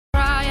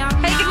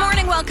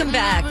Welcome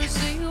back.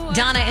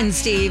 Donna and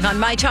Steve on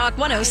My Talk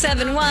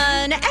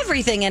 107.1.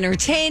 Everything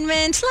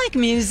entertainment, like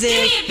music.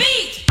 Give me a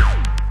beat.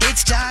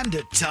 It's time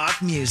to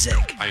talk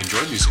music I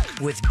enjoy music.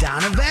 with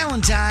Donna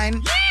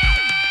Valentine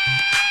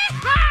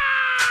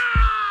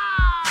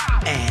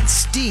and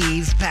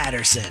Steve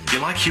Patterson. You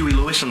like Huey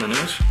Lewis on the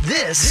news?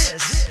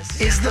 This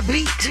is The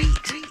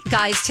Beat.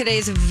 Guys,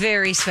 today's a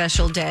very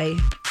special day.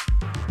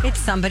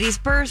 It's somebody's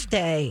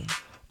birthday.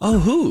 Oh,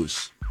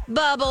 whose?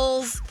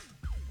 Bubbles.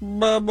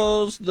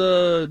 Bubbles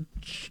the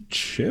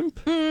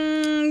chimp?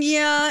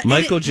 Yeah.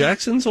 Michael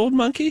Jackson's old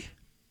monkey?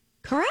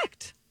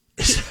 Correct.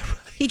 Is that right?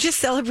 He just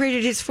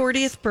celebrated his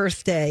 40th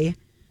birthday,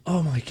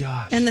 Oh, my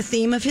gosh. and the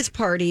theme of his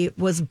party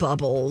was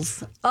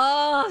Bubbles.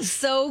 Oh,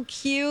 so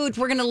cute.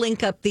 We're going to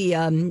link up the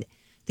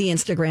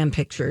Instagram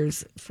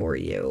pictures for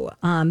you.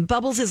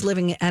 Bubbles is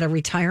living at a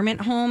retirement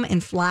home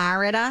in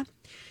Florida.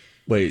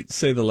 Wait,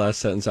 say the last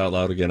sentence out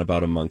loud again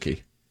about a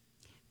monkey.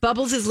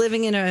 Bubbles is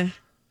living in a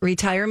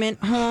retirement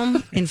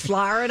home in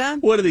Florida.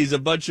 What are these, a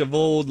bunch of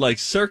old, like,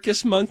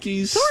 circus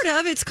monkeys? Sort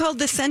of. It's called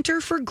the Center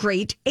for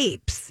Great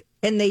Apes.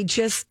 And they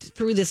just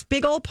threw this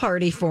big old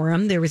party for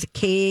him. There was a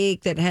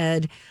cake that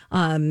had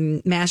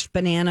mashed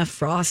banana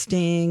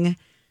frosting.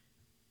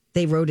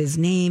 They wrote his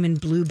name in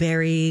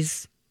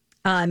blueberries.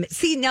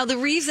 See, now the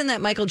reason that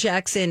Michael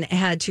Jackson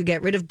had to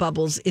get rid of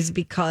Bubbles is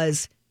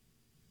because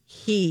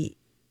he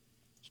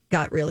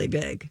got really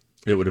big.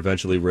 It would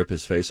eventually rip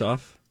his face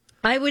off?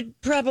 I would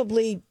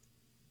probably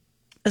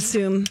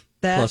assume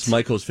that. Plus,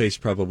 Michael's face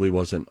probably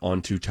wasn't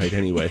on too tight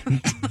anyway.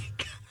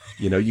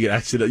 You know,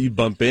 you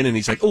bump in and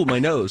he's like, oh, my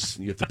nose.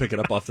 You have to pick it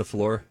up off the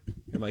floor.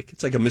 You're like,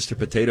 it's like a Mr.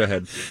 Potato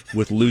Head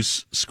with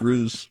loose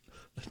screws.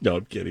 No,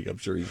 I'm kidding. I'm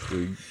sure he's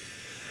doing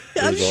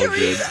I'm it's all sure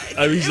good.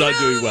 He's not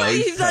doing well.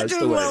 He's not passed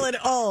doing away. well at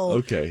all.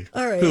 Okay.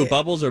 All right. Who,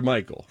 Bubbles or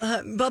Michael?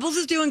 Bubbles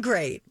is doing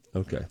great.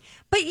 Okay.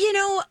 But,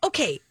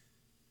 okay,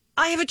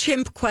 I have a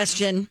chimp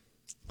question.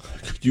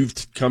 You've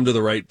come to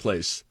the right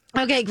place.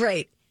 Okay,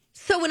 great.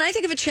 So when I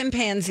think of a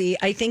chimpanzee,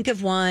 I think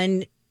of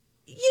one,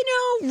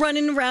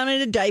 running around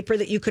in a diaper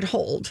that you could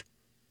hold.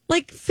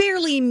 Like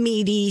fairly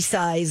meaty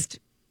sized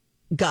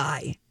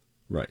guy.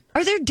 Right.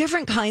 Are there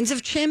different kinds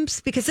of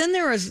chimps? Because then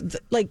there is,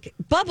 like,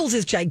 Bubbles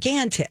is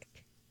gigantic.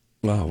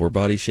 Wow, we're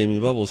body shaming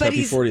Bubbles.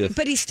 Happy 40th.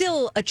 But he's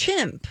still a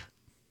chimp.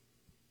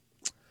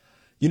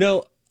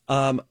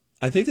 I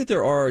think that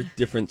there are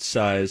different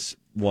size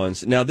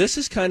ones. Now, this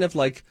is kind of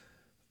like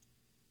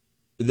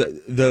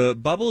the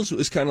Bubbles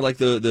is kind of like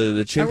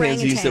the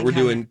chimpanzees that were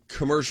doing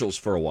commercials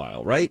for a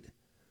while, right?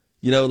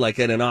 Like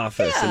at an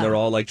office, Yeah. and they're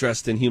all like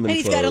dressed in human And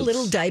he's clothes. got a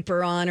little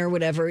diaper on or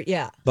whatever,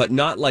 yeah. But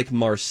not like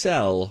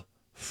Marcel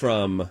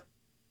from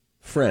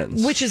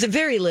Friends. Which is a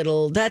very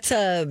little, that's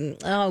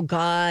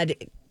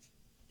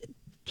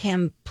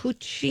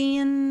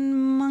Capuchin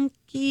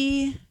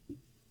monkey,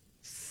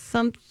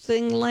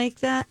 something like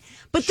that.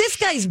 But this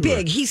guy's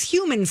big. He's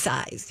human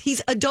sized.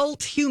 He's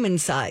adult human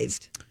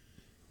sized.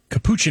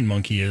 Capuchin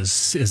monkey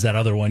is that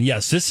other one.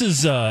 Yes, this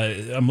is,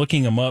 I'm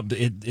looking him up.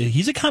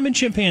 He's a common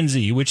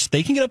chimpanzee, which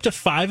they can get up to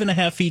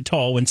 5.5 feet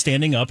tall when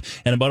standing up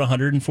and about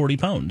 140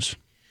 pounds.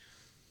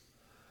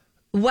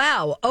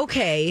 Wow.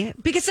 Okay.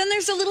 Because then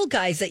there's the little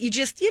guys that you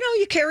just,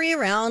 you carry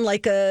around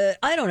like a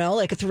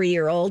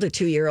 3-year-old, a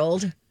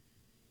 2-year-old.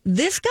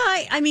 This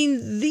guy,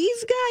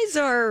 these guys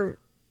are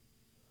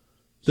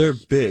They're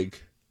big.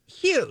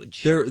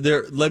 huge.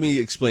 They're. Let me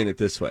explain it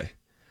this way.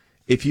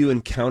 If you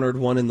encountered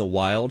one in the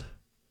wild,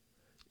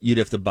 you'd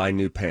have to buy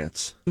new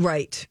pants.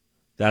 Right.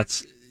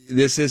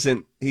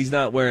 He's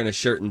not wearing a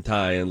shirt and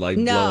tie and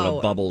blowing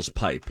a Bubbles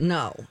pipe.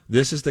 No.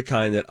 This is the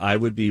kind that I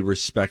would be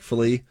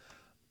respectfully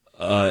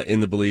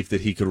in the belief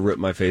that he could rip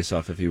my face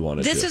off if he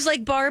wanted to. This is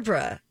like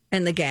Barbara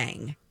and the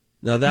gang.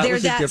 No, that They're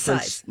was a that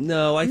difference. size.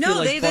 No, I feel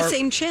like they're the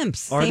same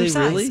chimps. Are same they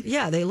size. really?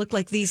 Yeah, they look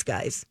like these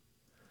guys.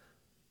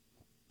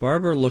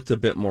 Barbara looked a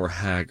bit more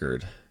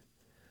haggard.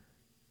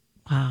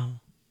 Wow.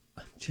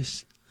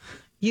 Just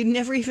You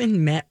never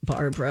even met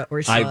Barbara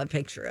or saw a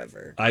picture of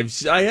her. I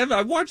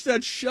watched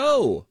that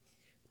show.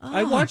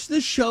 I watched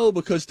this show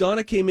because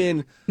Donna came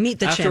in. Meet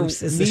the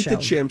Chimps is the show. Meet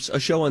the Chimps, a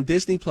show on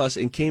Disney Plus,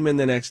 and came in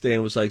the next day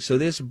and was like, so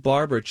this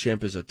Barbara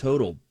chimp is a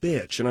total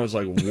bitch. And I was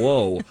like,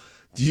 whoa,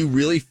 do you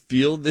really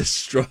feel this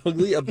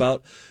strongly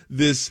about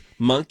this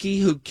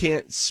monkey who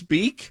can't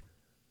speak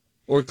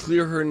or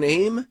clear her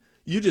name?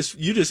 You just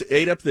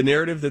ate up the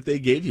narrative that they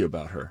gave you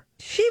about her.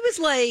 She was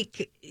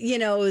like,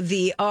 what do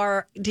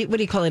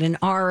you call it, an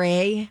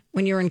RA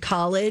when you're in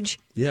college?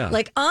 Yeah.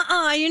 Like,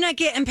 you're not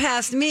getting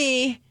past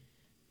me.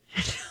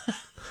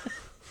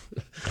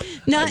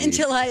 Not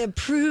until I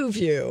approve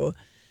you.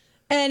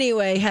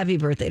 Anyway, happy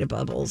birthday to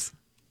Bubbles.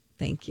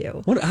 Thank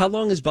you. How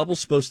long is Bubbles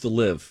supposed to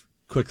live?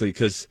 Quickly,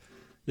 because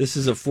this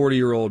is a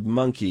 40-year-old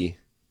monkey,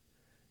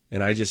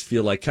 and I just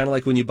feel like, kind of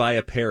like when you buy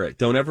a parrot.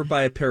 Don't ever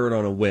buy a parrot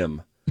on a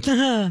whim,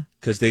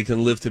 because they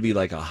can live to be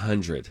like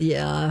 100.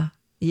 Yeah.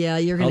 Yeah,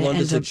 you're How going to long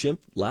end does up... a chimp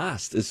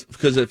last?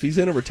 Because if he's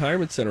in a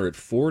retirement center at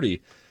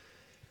 40,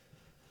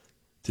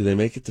 Do they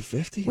make it to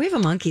 50? We have a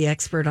monkey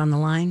expert on the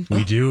line.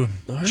 We do.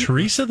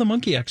 Teresa, the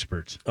monkey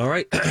expert. All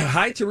right.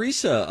 Hi,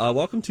 Teresa.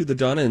 Welcome to the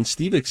Donna and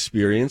Steve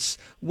experience.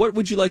 What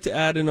would you like to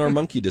add in our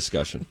monkey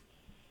discussion?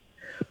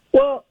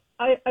 Well,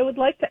 I would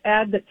like to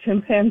add that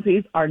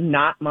chimpanzees are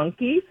not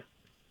monkeys.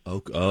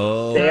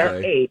 Oh, They're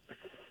okay. apes.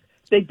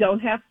 They don't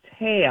have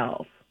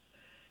tails.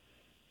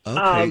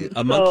 Okay.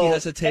 A monkey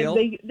has a tail?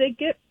 And they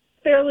get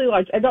fairly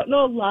large. I don't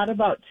know a lot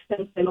about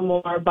chimps and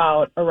more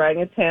about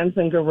orangutans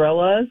and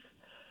gorillas.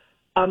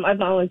 I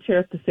volunteer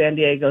at the San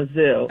Diego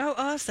Zoo. Oh,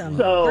 awesome.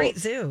 So- Great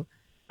zoo.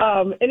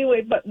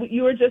 Anyway, but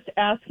you were just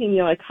asking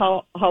me, like,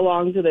 how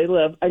long do they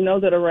live? I know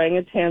that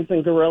orangutans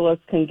and gorillas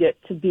can get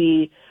to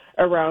be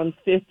around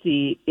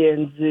 50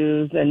 in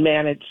zoos and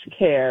managed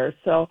care.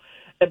 So,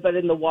 but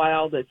in the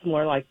wild, it's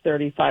more like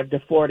 35 to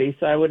 40.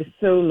 So I would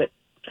assume it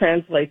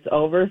translates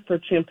over for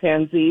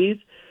chimpanzees.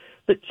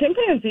 But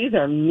chimpanzees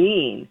are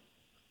mean.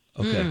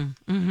 Okay.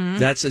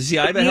 Mm-hmm. See,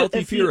 I have a healthy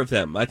If fear you- of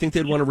them. I think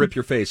they'd want to rip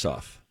your face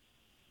off.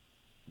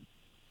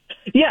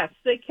 Yes,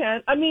 they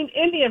can. I mean,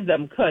 any of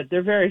them could.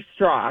 They're very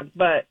strong,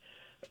 but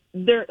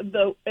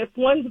if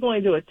one's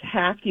going to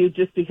attack you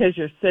just because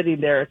you're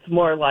sitting there, it's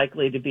more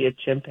likely to be a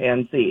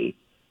chimpanzee.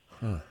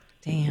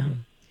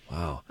 Damn.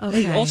 Wow.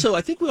 Okay. Hey, also,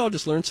 I think we all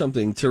just learned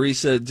something,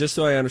 Teresa, just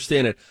so I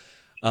understand it.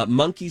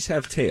 Monkeys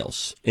have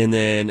tails, and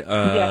then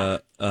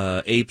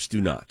apes do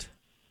not.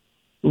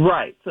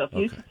 Right. So if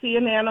you Okay. see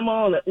an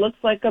animal and it looks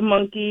like a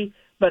monkey,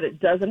 but it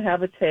doesn't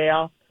have a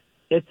tail,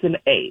 it's an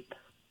ape.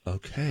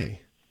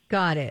 Okay.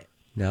 Got it.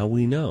 Now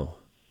we know.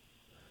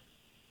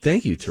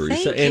 Thank you,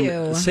 Teresa. Thank and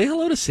you. say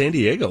hello to San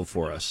Diego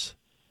for us.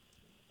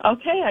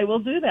 Okay, I will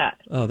do that.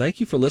 Oh,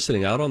 thank you for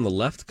listening out on the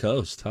left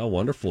coast. How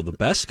wonderful. The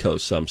best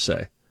coast, some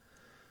say.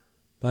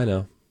 Bye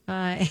now.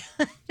 Bye.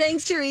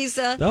 Thanks,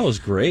 Teresa. That was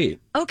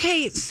great.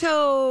 Okay,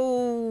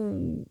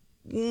 so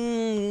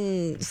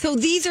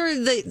these are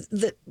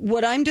the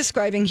what I'm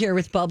describing here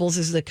with bubbles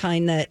is the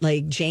kind that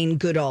like Jane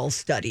Goodall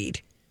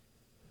studied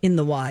in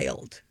the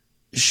wild.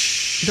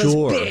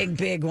 Sure. Those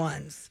big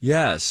ones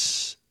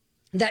Yes.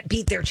 that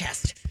beat their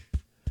chest.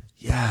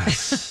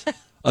 Yes.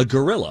 A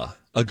gorilla.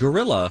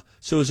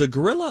 So is a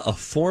gorilla a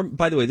form?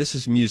 By the way, this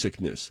is music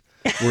news.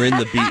 We're in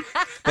the beat.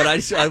 But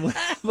I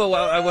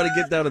want to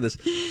get down to this.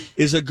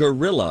 Is a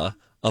gorilla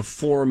a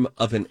form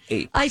of an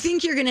ape? I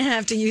think you're going to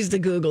have to use the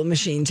Google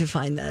machine to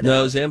find that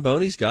No, out.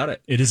 Zamboni's got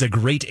it. It is a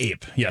great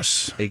ape.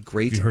 Yes. A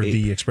great You heard ape.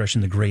 the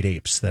expression, the great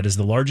apes. That is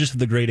the largest of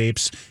the great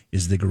apes,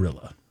 is the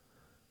gorilla.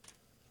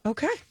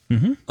 Okay.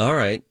 All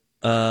right.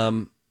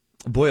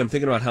 Boy, I'm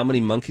thinking about how many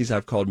monkeys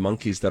I've called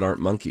monkeys that aren't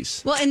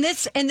monkeys. Well, and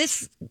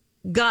this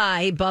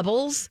guy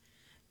Bubbles,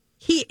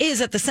 he is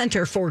at the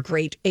Center for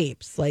Great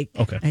Apes, like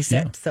Okay, I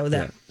said. yeah. So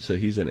that So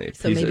he's an ape.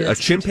 So He's maybe a that's-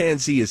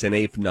 chimpanzee is an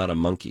ape, not a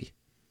monkey.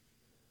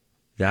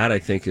 That, I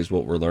think, is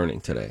what we're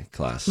learning today,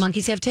 class.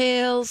 monkeys have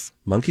tails.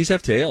 Monkeys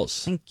have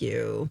tails. Thank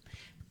you.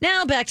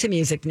 Now back to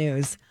music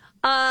news.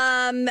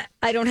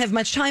 I don't have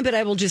much time, but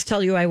I will just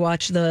tell you I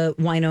watched the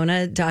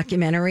Winona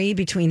documentary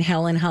Between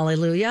Hell and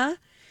Hallelujah.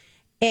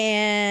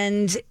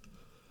 And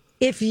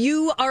if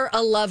you are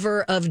a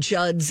lover of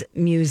Judd's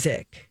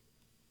music,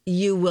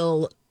 you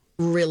will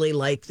really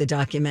like the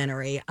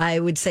documentary. I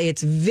would say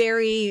it's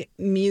very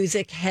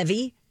music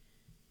heavy.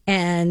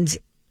 And,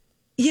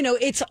 you know,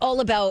 it's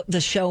all about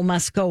the show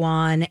must go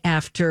on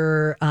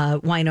after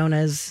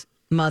Winona's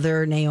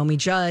mother, Naomi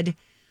Judd,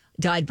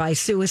 died by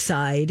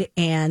suicide.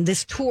 And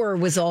this tour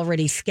was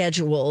already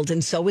scheduled.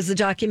 And so was the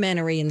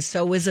documentary. And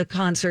so was a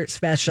concert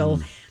special.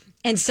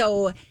 And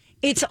so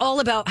it's all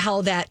about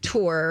how that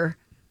tour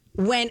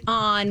went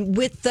on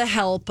with the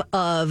help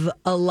of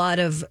a lot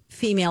of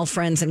female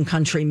friends in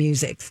country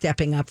music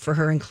stepping up for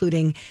her,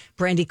 including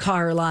Brandi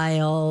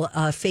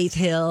Carlile, Faith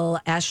Hill,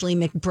 Ashley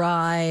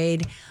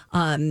McBride,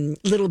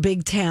 Little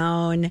Big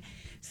Town.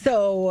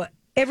 So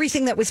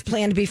everything that was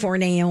planned before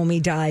Naomi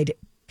died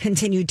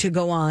continued to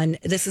go on.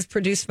 This is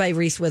produced by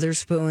Reese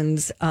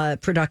Witherspoon's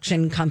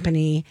production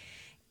company.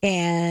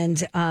 And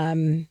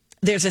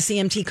there's a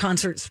CMT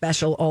concert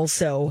special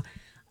also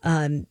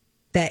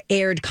that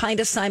aired kind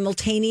of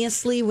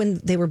simultaneously when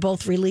they were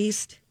both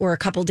released or a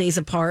couple days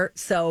apart.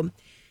 So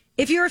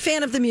if you're a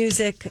fan of the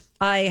music,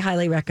 I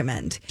highly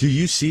recommend. Do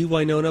you see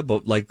Winona,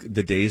 but like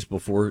the days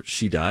before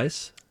she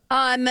dies?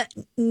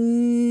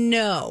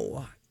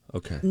 No,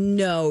 Okay.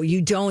 no,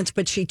 you don't.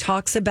 But she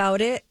talks about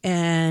it,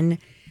 and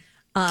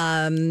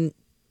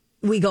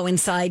we go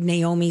inside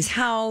Naomi's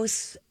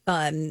house.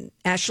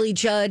 Ashley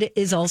Judd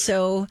is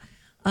also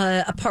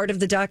a part of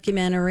the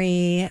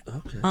documentary.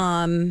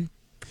 Okay.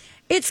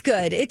 It's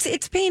good.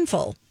 It's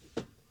painful.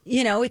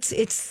 You know,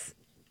 it's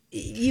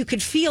you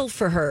could feel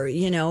for her,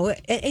 you know,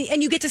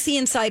 and you get to see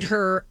inside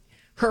her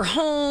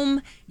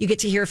home. You get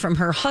to hear from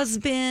her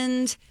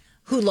husband,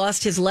 who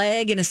lost his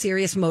leg in a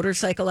serious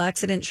motorcycle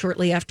accident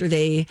shortly after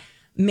they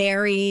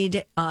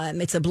married.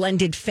 It's a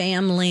blended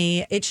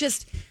family. It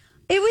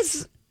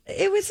was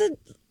a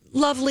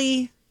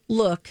lovely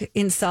look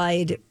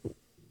inside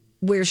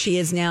where she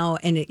is now,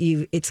 and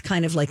it's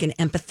kind of like an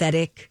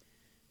empathetic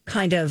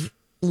kind of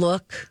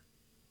look.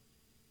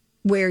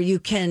 where you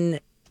can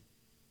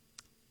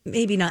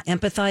maybe not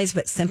empathize,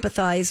 but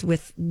sympathize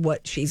with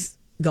what she's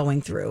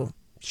going through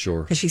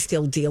Sure. because she's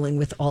still dealing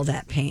with all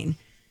that pain.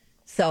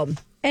 So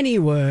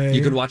anyway,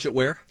 You can watch it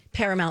where?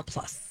 Paramount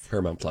Plus.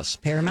 Paramount Plus.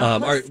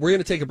 Paramount Plus. All right, we're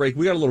going to take a break.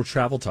 We got a little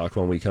travel talk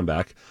when we come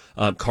back.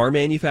 Car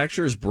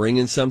manufacturers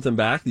bringing something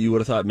back that you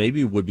would have thought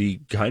maybe would be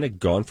kind of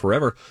gone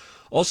forever.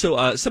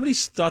 Also, somebody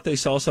thought they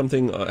saw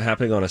something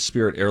happening on a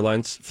Spirit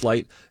Airlines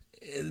flight.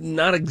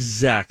 Not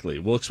exactly.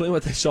 We'll explain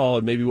what they saw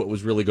and maybe what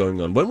was really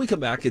going on. When we come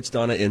back, it's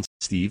Donna and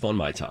Steve on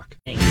My Talk.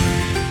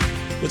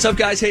 What's up,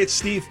 guys? Hey, it's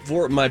Steve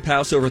for my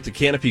pals over at the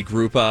Canopy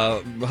Group.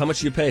 How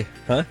much do you pay?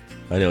 Huh?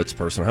 I know it's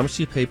personal. How much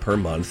do you pay per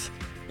month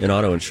in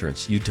auto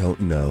insurance? You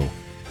don't know.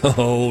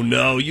 Oh,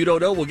 no, you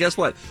don't know. Well, guess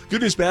what?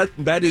 Good news, bad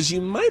news.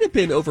 You might have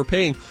been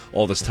overpaying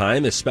all this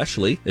time,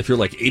 especially if you're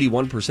like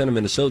 81% of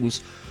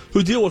Minnesotans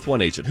who deal with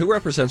one agent, who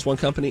represents one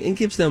company and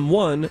gives them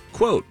one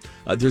quote.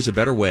 There's a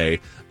better way,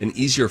 an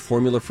easier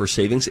formula for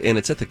savings, and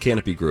it's at the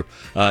Canopy Group.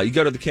 You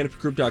go to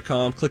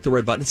thecanopygroup.com, click the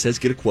red button, it says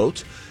get a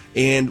quote.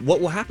 And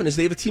what will happen is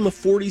they have a team of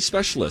 40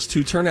 specialists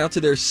who turn out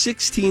to their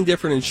 16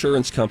 different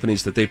insurance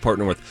companies that they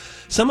partner with.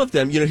 Some of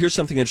them, here's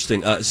something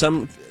interesting.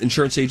 Some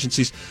insurance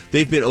agencies,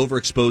 they've been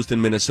overexposed in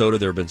Minnesota.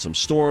 There have been some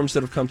storms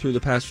that have come through the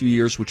past few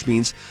years, which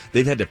means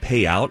they've had to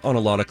pay out on a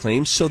lot of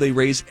claims, so they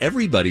raise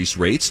everybody's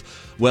rates.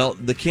 Well,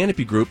 the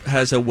Canopy Group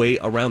has a way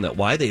around that.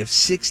 Why? They have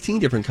 16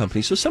 different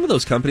companies. So some of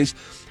those companies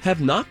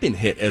have not been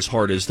hit as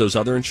hard as those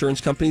other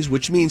insurance companies,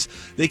 which means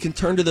they can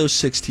turn to those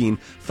 16,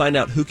 find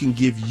out who can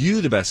give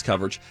you the best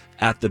coverage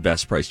at the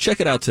best price. Check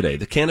it out today,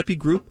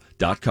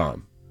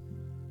 thecanopygroup.com.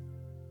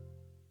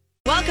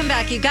 Welcome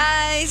back, you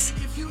guys.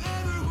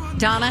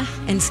 Donna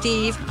and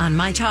Steve on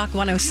My Talk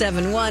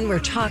 107.1, where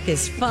talk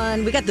is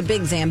fun. We got the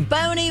big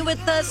Zamboni with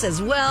us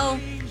as well.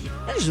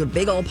 That is a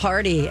big old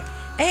party.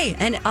 Hey,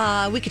 and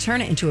we could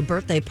turn it into a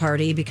birthday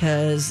party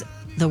because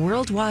the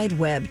World Wide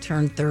Web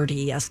turned 30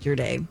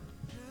 yesterday.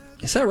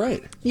 Is that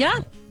right?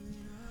 Yeah.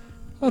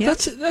 Well, Yep.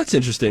 that's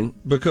interesting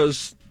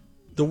because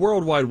the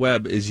World Wide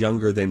Web is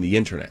younger than the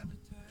Internet.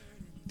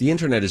 The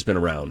Internet has been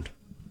around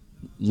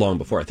long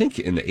before. I think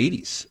in the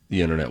 80s,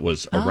 the Internet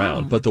was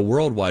around. But the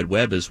World Wide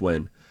Web is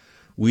when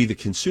we, the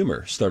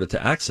consumer, started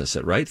to access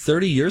it, right?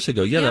 30 years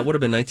ago. Yeah, that would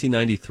have been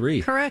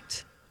 1993.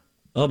 Correct.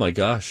 Oh, my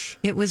gosh.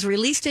 It was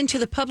released into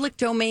the public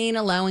domain,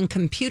 allowing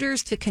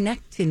computers to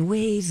connect in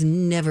ways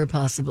never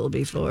possible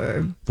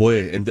before.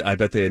 Boy, and I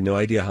bet they had no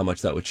idea how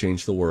much that would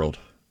change the world.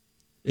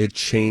 It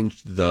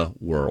changed the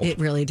world. It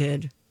really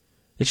did.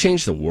 It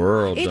changed the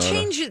world. It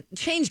Donna.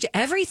 changed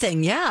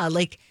everything. Yeah,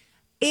 like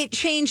it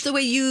changed the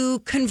way you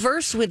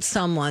converse with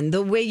someone,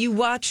 the way you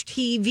watch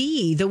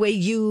TV, the way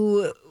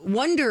you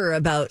wonder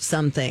about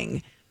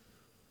something.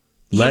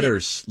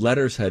 Letters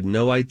had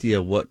no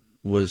idea what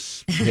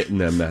was hitting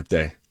them that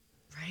day.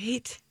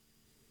 Right?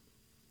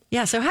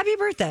 Yeah, so happy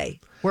birthday,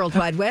 World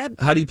Wide Web.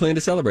 How do you plan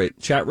to celebrate?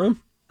 Chat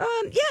room?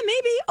 Yeah,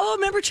 maybe. Oh,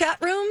 remember chat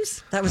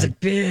rooms? That was a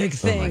big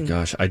thing. Oh my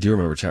gosh, I do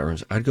remember chat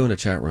rooms. I'd go into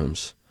chat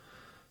rooms.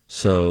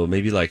 So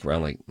maybe like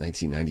around like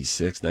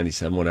 1996,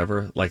 97,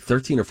 whatever, like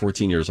 13 or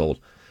 14 years old.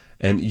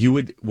 And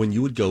when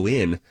you would go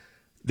in,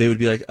 they would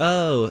be like,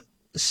 oh,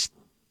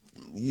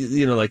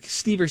 like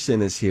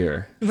Steverson is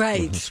here.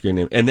 Right. Screen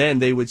name. And then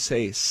they would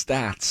say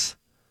stats.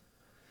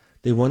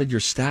 They wanted your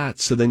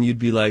stats. So then you'd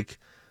be like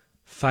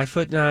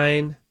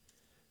 5'9",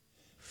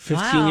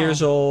 15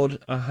 years old,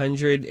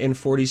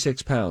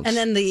 146 pounds. And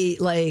then the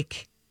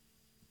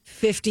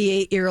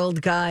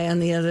 58-year-old guy on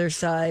the other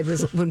side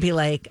would be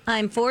like,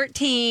 I'm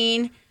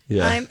 14.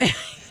 Yeah.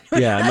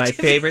 Yeah, my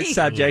favorite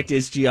subject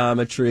is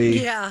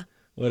geometry. Yeah.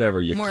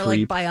 Whatever, you More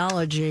creep. like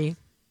biology.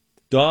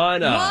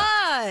 Donna.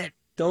 What?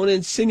 Don't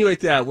insinuate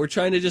that. We're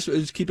trying to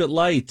just keep it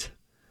light.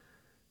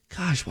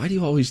 Gosh, why do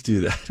you always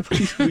do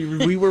that?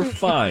 we were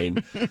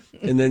fine.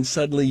 And then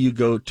suddenly you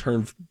go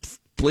turn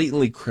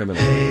blatantly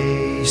criminal.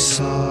 Hey,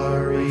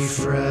 sorry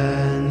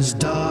friends,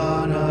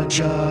 Donna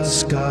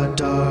just got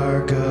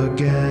dark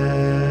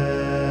again.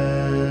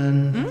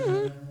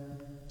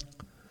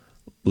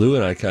 Lou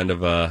and I kind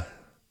of,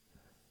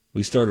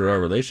 we started our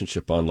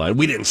relationship online.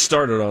 We didn't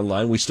start it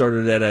online. We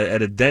started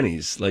at a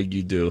Denny's like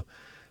you do.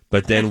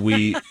 But then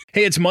we...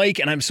 Hey, it's Mike,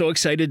 and I'm so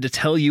excited to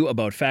tell you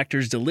about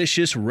Factor's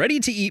delicious,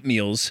 ready-to-eat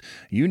meals.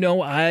 You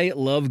know I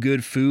love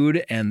good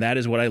food, and that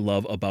is what I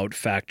love about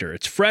Factor.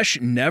 It's fresh,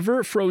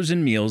 never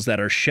frozen meals that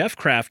are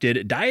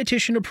chef-crafted,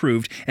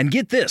 dietitian-approved, and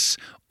get this,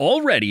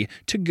 all ready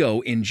to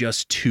go in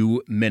just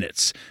 2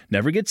 minutes.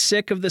 Never get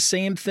sick of the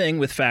same thing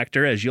with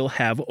Factor, as you'll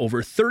have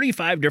over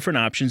 35 different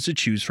options to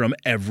choose from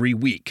every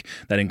week.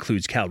 That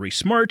includes Calorie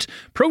Smart,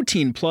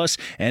 Protein Plus,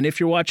 and if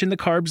you're watching the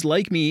carbs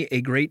like me,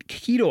 a great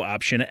keto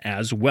option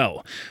as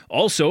well.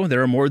 Also,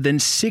 there are more than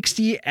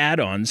 60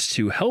 add-ons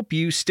to help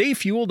you stay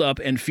fueled up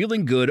and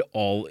feeling good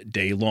all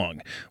day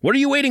long. What are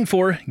you waiting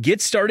for?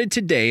 Get started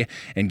today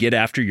and get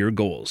after your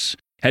goals.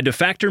 Head to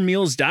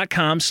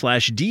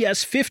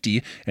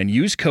factormeals.com/DS50 and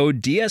use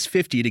code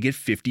DS50 to get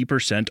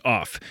 50%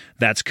 off.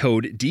 That's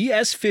code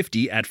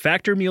DS50 at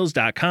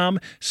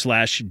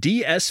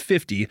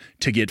factormeals.com/DS50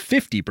 to get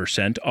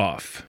 50%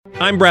 off.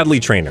 I'm Bradley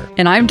Trainer.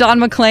 And I'm Don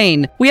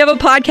McClain. We have a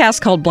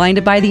podcast called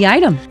Blinded by the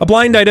Item. A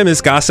blind item is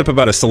gossip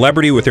about a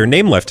celebrity with their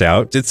name left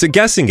out. It's a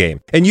guessing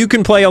game, and you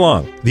can play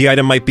along. The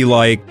item might be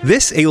like,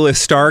 this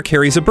A-list star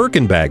carries a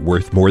Birkin bag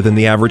worth more than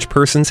the average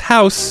person's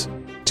house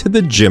to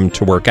the gym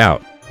to work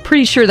out.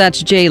 Pretty sure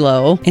that's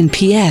J-Lo. And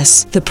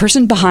P.S. the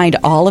person behind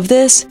all of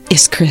this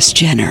is Kris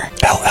Jenner,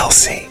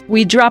 LLC.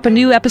 We drop a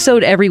new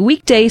episode every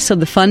weekday so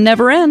the fun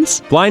never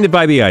ends. Blinded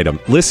by the Item.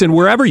 Listen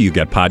wherever you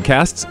get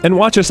podcasts and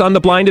watch us on the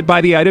Blinded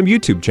by the Item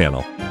YouTube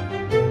channel.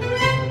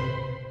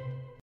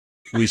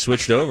 We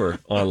switched over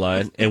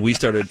online and we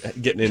started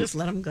getting in Just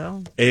let them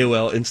go.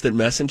 AOL Instant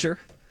Messenger.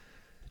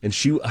 And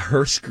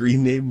her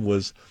screen name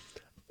was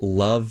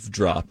Love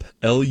Drop,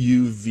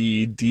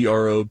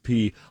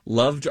 LUVDROP.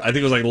 Love. I think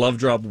it was like Love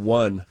Drop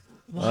 1.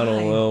 Why? I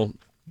don't know.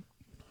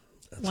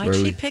 Why'd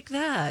she pick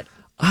that?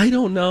 I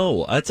don't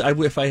know.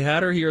 If I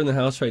had her here in the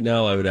house right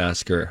now, I would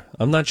ask her.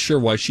 I'm not sure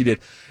why she did.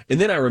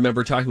 And then I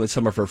remember talking with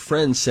some of her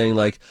friends saying,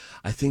 like,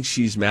 I think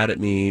she's mad at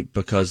me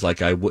because,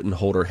 like, I wouldn't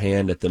hold her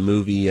hand at the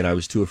movie and I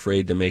was too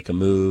afraid to make a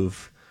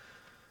move.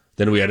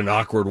 Then we had an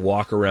awkward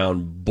walk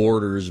around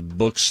Borders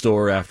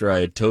bookstore after I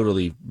had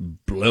totally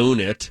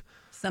blown it.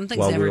 Something's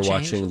while never we were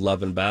changed. watching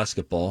Love and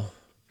Basketball.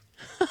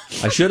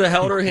 I should have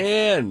held her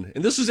hand.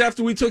 And this was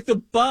after we took the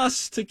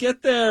bus to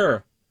get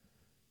there.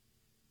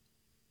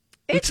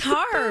 It's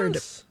hard.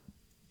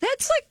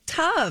 That's like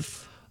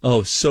tough.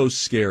 Oh, so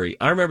scary.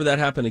 I remember that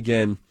happened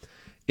again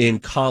in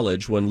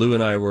college when Lou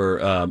and I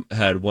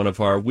had one of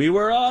we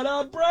were on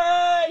a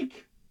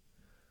break.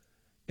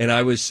 And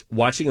I was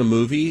watching a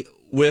movie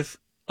with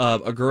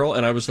a girl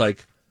and I was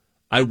like,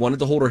 I wanted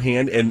to hold her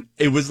hand and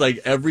it was like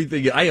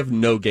everything. I have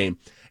no game.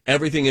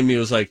 Everything in me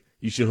was like,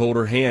 you should hold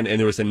her hand. And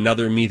there was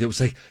another me that was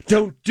like,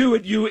 don't do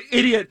it, you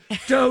idiot.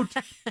 Don't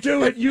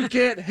do it. You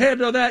can't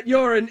handle that.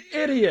 You're an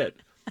idiot.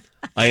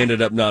 I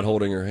ended up not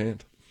holding her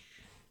hand.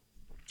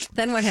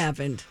 Then what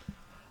happened?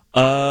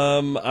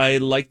 I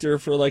liked her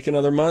for like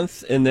another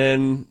month. And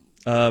then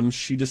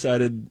she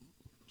decided,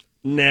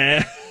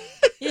 nah.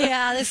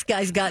 Yeah, this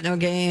guy's got no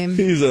game.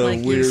 He's a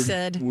like weird you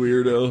said.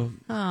 weirdo.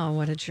 Oh,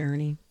 what a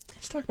journey.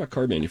 Let's talk about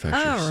car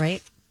manufacturers. All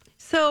right.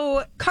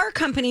 So car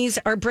companies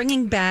are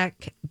bringing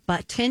back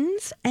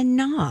buttons and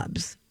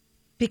knobs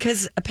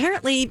because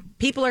apparently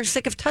people are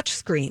sick of touch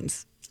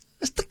screens.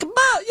 Let's talk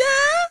about, yeah.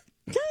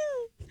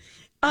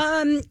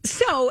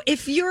 So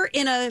if you're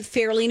in a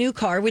fairly new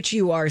car, which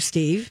you are,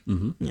 Steve,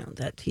 Mm-hmm. you know,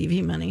 that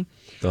TV money,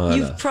 Donna.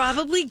 you've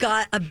probably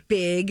got a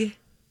big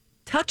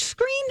touch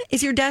screen.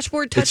 Is your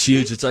dashboard touch It's screen?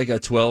 huge. It's like a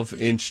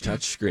 12-inch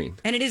touch screen.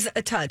 And it is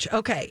a touch.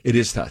 Okay. It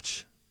is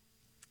touch.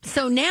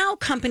 So now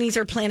companies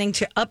are planning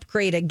to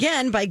upgrade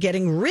again by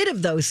getting rid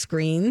of those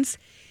screens.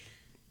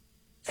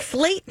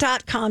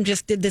 Slate.com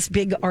just did this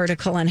big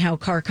article on how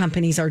car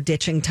companies are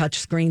ditching touch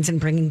screens and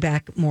bringing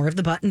back more of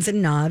the buttons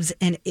and knobs,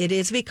 and it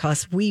is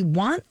because we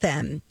want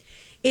them.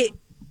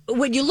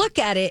 When you look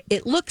at it,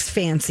 it looks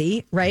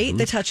fancy, right? Mm-hmm.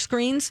 The touch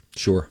screens,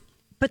 Sure.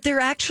 but they're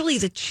actually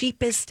the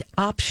cheapest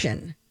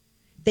option.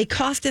 They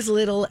cost as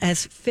little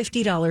as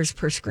 $50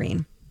 per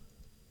screen.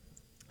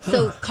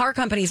 So car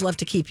companies love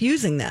to keep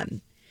using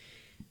them.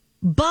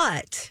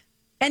 But,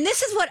 and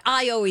this is what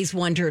I always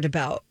wondered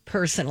about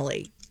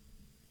personally.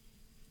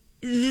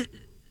 Isn't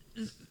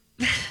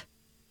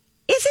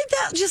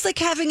that just like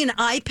having an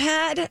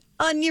iPad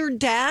on your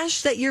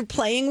dash that you're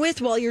playing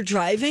with while you're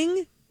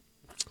driving?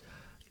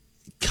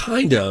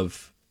 Kind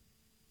of.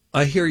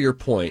 I hear your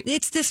point.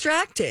 It's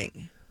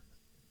distracting.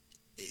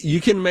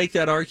 You can make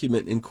that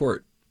argument in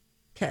court.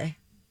 Okay.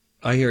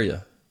 I hear you.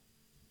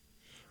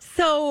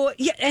 So,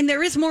 yeah, and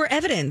there is more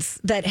evidence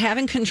that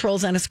having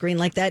controls on a screen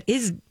like that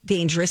is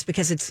dangerous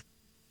because it's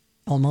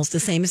almost the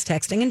same as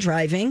texting and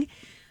driving.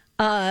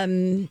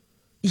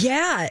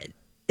 Yeah,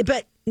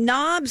 but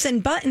knobs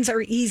and buttons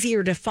are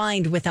easier to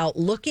find without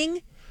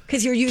looking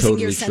because you're using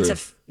your sense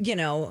of,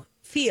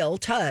 feel,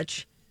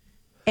 touch.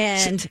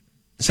 And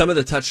some of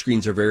the touch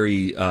screens are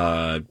very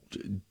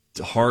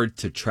hard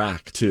to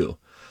track, too.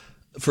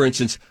 For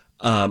instance,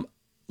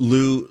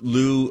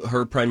 Lou,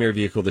 her primary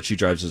vehicle that she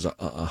drives is a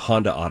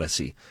Honda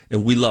Odyssey,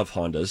 and we love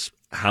Hondas.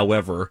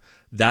 However,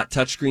 that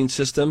touchscreen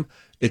system,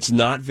 it's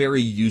not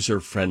very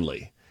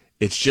user-friendly.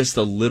 It's just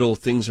the little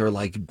things are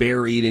like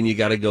buried, and you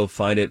got to go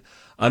find it.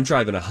 I'm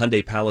driving a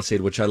Hyundai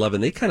Palisade, which I love,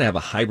 and they kind of have a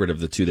hybrid of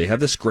the two. They have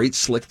this great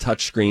slick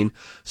touchscreen,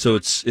 so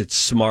it's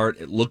smart,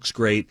 it looks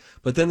great,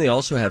 but then they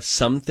also have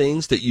some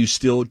things that you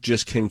still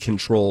just can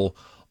control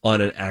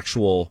on an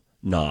actual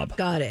knob.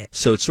 got it.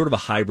 So it's sort of a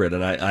hybrid,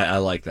 and I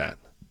like that.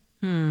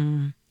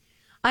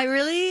 I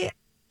really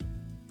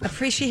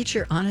appreciate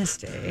your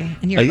honesty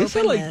and your I guess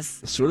I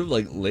openness. sort of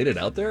laid it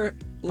out there.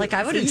 Like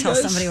I for wouldn't you tell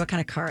guys. somebody what kind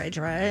of car I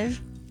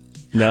drive.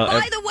 Now,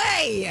 By the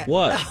way,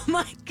 What? Oh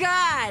my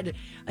God!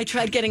 I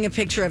tried getting a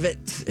picture of it.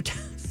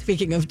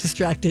 Speaking of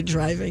distracted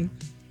driving,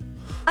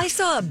 I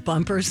saw a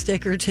bumper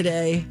sticker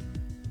today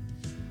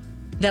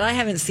that I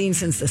haven't seen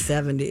since the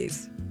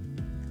 70s.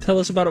 tell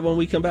us about it when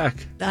we come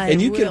back. I and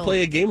you will. can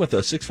play a game with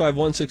us,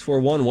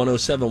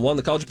 651-641-1071.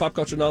 The College of Pop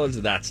Culture Knowledge,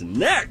 that's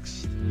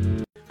next.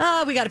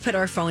 We got to put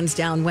our phones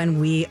down when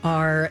we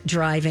are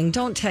driving.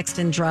 Don't text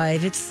and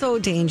drive. It's so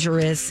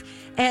dangerous.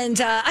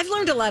 And I've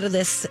learned a lot of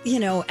this,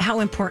 how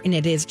important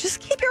it is. Just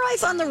keep your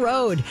eyes on the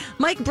road.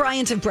 Mike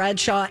Bryant of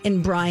Bradshaw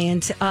and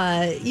Bryant,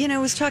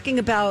 was talking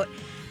about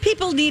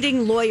people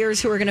needing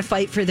lawyers who are going to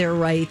fight for their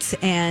rights.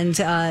 And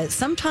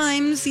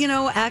sometimes,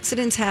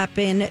 accidents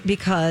happen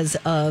because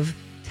of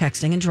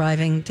texting and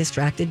driving,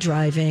 distracted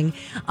driving.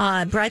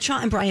 Bradshaw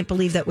and Bryant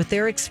believe that with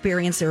their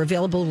experience, their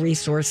available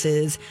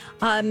resources,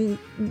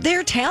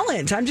 their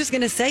talent, I'm just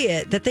going to say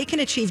it, that they can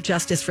achieve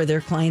justice for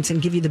their clients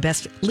and give you the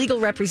best legal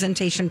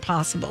representation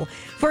possible.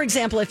 For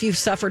example, if you've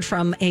suffered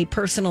from a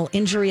personal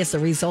injury as a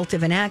result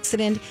of an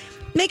accident,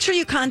 make sure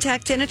you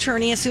contact an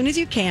attorney as soon as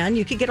you can.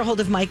 You can get a hold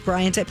of Mike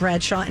Bryant at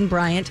Bradshaw and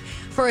Bryant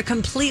for a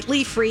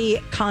completely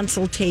free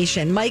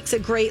consultation. Mike's a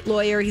great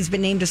lawyer. He's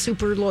been named a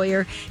super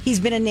lawyer. He's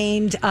been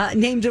named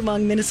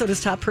among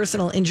Minnesota's top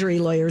personal injury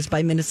lawyers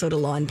by Minnesota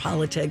Law and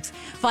Politics.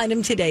 Find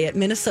him today at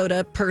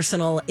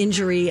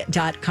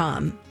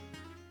minnesotapersonalinjury.com.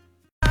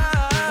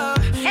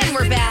 And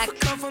we're back.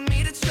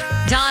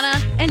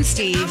 Donna and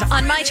Steve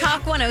on My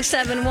Talk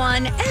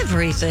 107.1,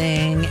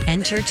 Everything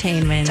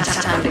Entertainment.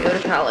 Time to go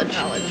to college.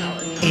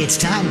 It's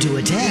time to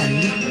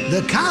attend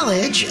the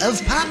College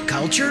of Pop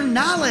Culture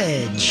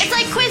Knowledge. It's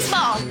like quiz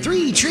ball.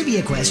 3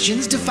 trivia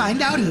questions to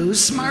find out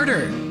who's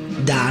smarter.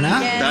 Donna?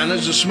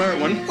 Donna's a smart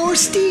one. Or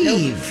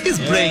Steve? His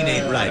brain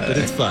ain't right, but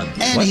it's fun.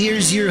 And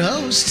here's your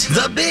host,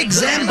 the Big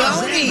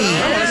Zamboni.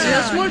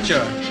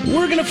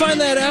 We're going to find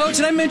that out.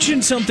 And I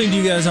mentioned something to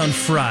you guys on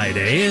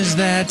Friday, is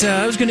that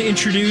I was going to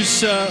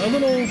introduce a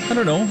little,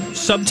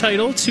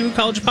 subtitle to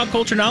College of Pop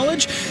Culture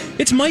Knowledge.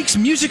 It's Mike's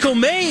Musical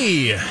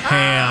Mayhem.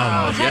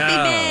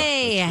 Happy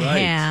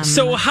Mayhem.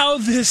 So how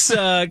this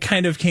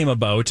kind of came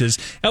about is,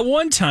 at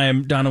one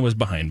time, Donna was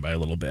behind by a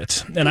little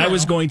bit. And I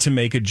was going to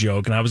make a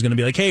joke, and I was going to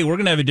be like, hey, we're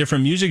going to have a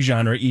different music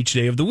genre each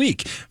day of the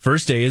week.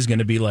 First day is going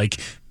to be like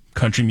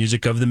country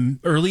music of the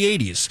early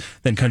 80s,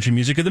 then country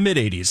music of the mid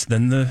 80s,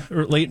 then the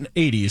late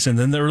 80s, and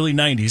then the early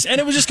 90s. And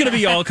it was just going to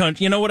be all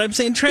country. You know what I'm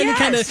saying? Trying to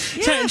kind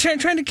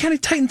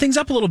of tighten things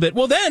up a little bit.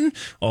 Well, then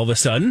all of a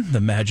sudden the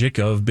magic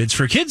of Bids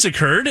for Kids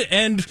occurred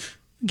and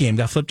game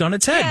got flipped on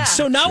its head. Yeah,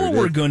 so now what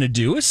we're going to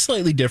do is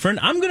slightly different.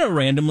 I'm going to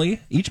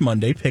randomly each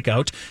Monday pick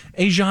out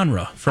a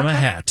genre from a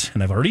hat,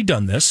 and I've already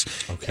done this.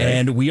 Okay.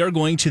 And we are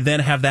going to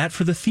then have that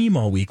for the theme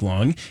all week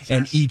long. Yes.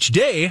 And each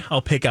day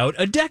I'll pick out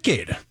a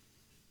decade.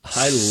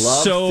 I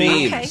love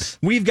themes.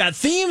 We've got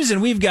themes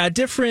and we've got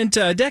different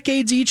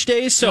decades each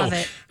day. So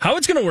how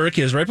it's going to work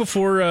is right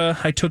before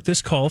I took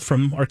this call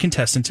from our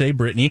contestant today,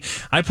 Brittany,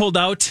 I pulled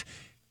out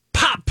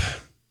pop.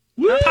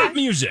 Woo! Pop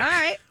music. All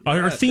right.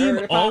 Our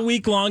theme all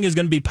week long is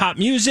going to be pop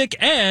music,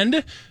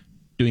 and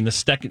doing the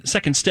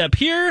second step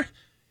here,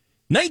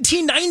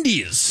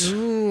 1990s.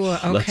 Ooh,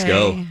 okay. Let's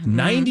go.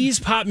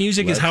 90s pop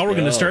music is how we're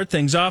going to start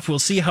things off. We'll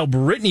see how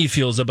Brittany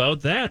feels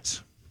about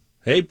that.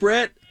 Hey,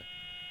 Britt.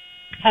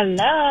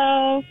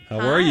 Hello. How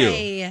are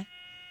you?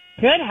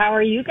 Good. How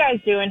are you guys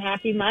doing?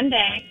 Happy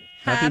Monday.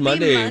 Happy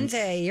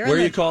Monday. Where are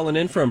you calling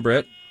in from,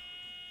 Britt?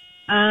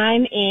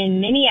 I'm in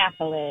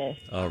Minneapolis.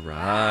 All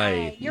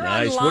right. You're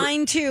on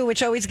line 2,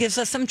 which always gives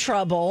us some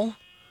trouble.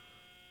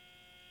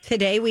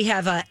 Today we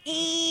have a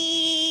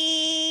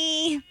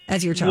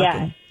as you're talking.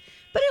 Yes.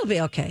 But it'll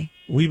be okay.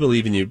 We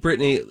believe in you.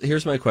 Brittany,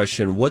 here's my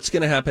question. What's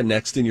going to happen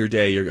next in your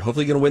day? You're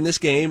hopefully going to win this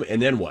game, and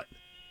then what?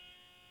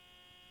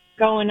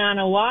 Going on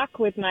a walk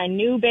with my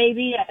new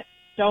baby at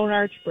Stone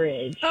Arch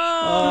Bridge.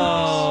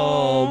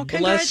 Oh,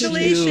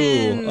 congratulations.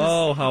 Bless you.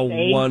 Oh, how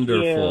Thank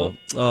wonderful.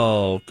 You.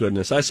 Oh,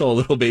 goodness. I saw a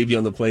little baby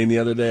on the plane the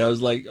other day. I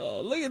was like,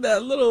 oh, look at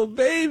that little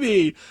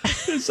baby.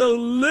 It's so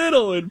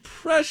little and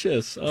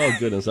precious. Oh,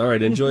 goodness. All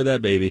right, enjoy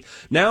that baby.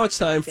 Now it's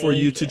time for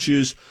you to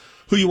choose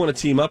who you want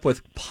to team up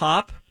with.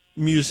 Pop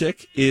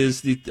music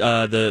is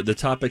the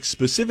topic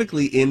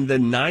specifically in the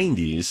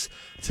 90s.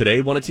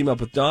 Today, want to team up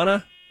with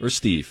Donna or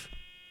Steve?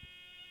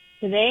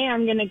 Today,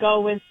 I'm going to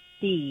go with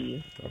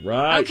Steve. All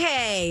right.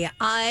 Okay,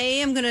 I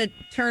am going to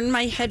turn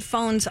my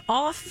headphones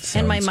off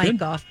and my mic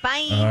off.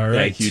 Bye. All right.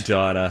 Thank you,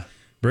 Donna.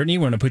 Brittany,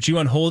 we're going to put you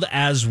on hold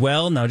as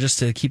well. Now, just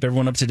to keep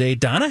everyone up to date,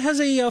 Donna has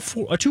a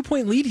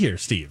 2-point lead here,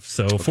 Steve.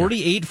 So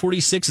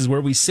 48-46 is where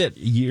we sit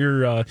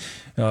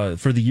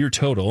for the year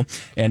total.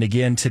 And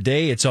again,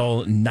 today it's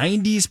all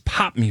 90s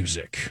pop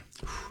music.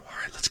 All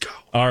right, let's go.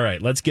 All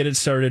right, let's get it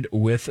started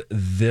with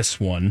this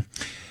one.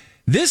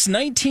 This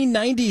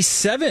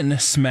 1997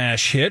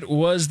 smash hit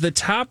was the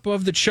top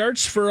of the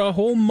charts for a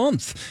whole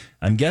month.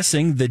 I'm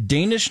guessing the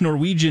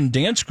Danish-Norwegian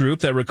dance group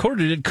that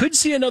recorded it could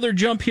see another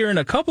jump here in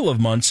a couple of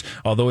months,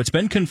 although it's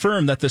been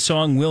confirmed that the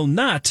song will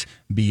not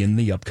be in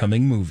the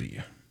upcoming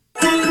movie.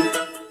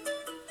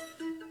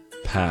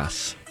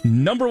 Pass.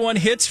 Number 1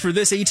 hits for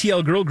this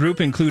ATL girl group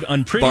include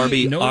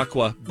Unpretty, Barbie,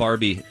 Aqua,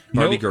 Barbie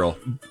Girl.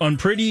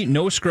 Unpretty,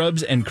 No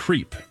Scrubs, and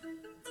Creep.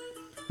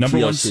 Number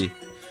TLC. 1.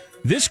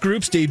 This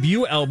group's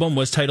debut album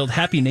was titled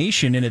Happy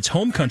Nation in its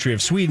home country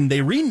of Sweden.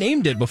 They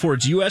renamed it before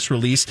its U.S.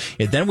 release.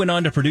 It then went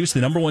on to produce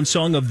the number 1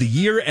 song of the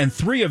year and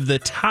 3 of the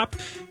top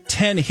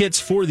 10 hits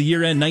for the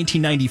year end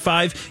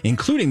 1995,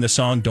 including the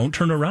song Don't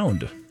Turn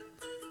Around.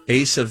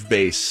 Ace of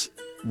Base.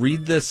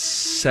 Read the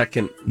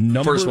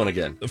first one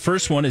again. The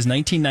first one is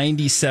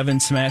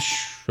 1997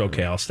 smash.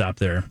 Okay, I'll stop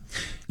there.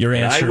 Your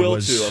answer I will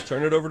was... too. I'll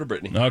turn it over to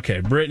Brittany. Okay,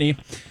 Brittany.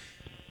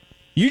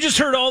 You just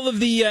heard all of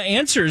the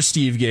answers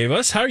Steve gave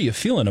us. How are you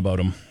feeling about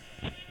them?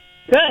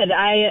 Good.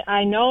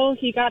 I know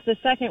he got the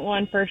second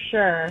one for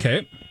sure.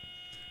 Okay.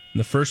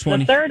 The first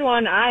one... The third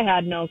one, I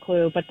had no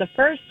clue. But the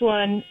first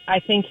one, I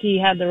think he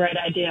had the right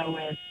idea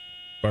with.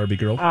 Barbie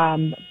Girl?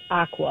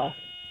 Aqua.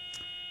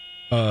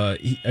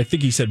 I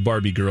think he said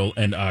Barbie Girl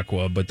and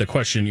Aqua, but the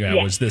question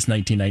was this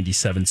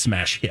 1997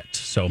 smash hit.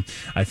 So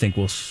I think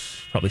we'll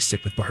probably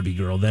stick with Barbie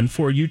Girl then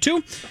for you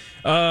two.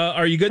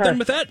 Are you good then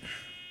with that?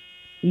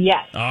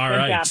 Yes. All good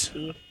right. job,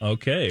 Steve.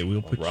 Okay,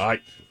 we'll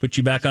put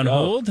you back on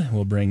hold.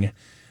 We'll bring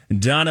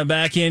Donna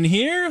back in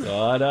here.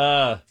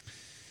 Donna.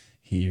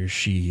 He or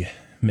she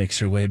makes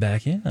her way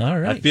back in. All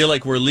right. I feel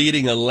like we're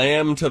leading a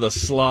lamb to the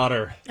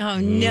slaughter. Oh,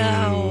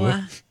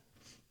 no.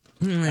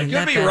 I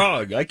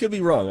could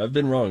be wrong. I've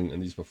been wrong in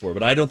these before,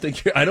 but I don't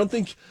think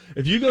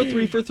if you go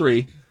 3 for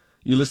 3,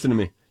 you listen to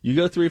me. You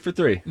go 3 for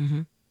 3.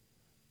 Mm-hmm.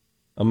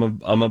 I'm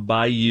gonna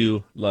buy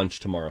you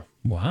lunch tomorrow.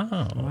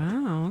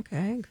 Wow.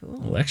 Okay, cool. A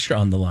little extra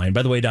on the line.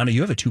 By the way, Donna,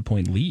 you have a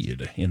 2-point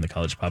lead in the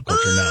college pop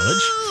culture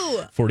knowledge.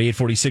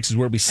 48-46 is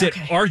where we sit.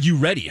 Okay. Are you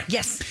ready?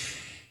 Yes.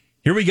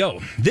 Here we go.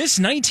 This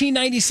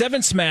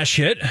 1997 smash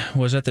hit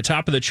was at the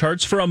top of the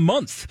charts for a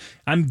month.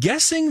 I'm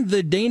guessing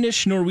the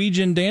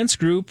Danish-Norwegian dance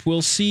group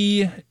will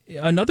see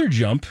another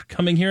jump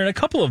coming here in a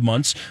couple of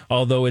months,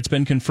 although it's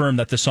been confirmed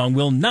that the song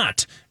will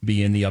not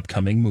be in the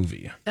upcoming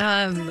movie. You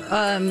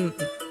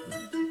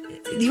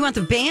want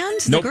the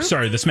band? Nope,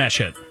 sorry, the smash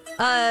hit.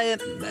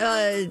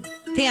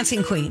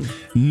 Dancing Queen.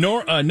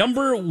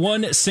 Number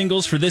one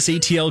singles for this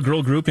ATL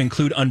girl group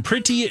include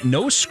Unpretty,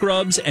 No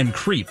Scrubs, and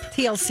Creep.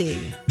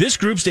 TLC. This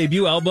group's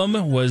debut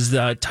album was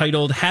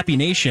titled Happy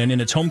Nation in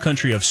its home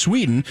country of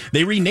Sweden.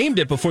 They renamed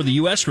it before the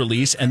U.S.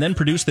 release and then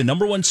produced the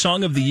number one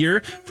song of the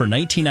year for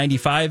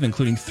 1995,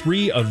 including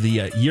 3 of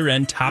the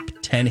year-end top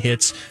 10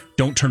 hits.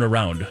 Don't Turn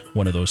Around,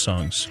 one of those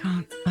songs.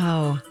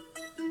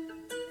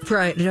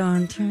 Right.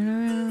 Don't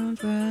turn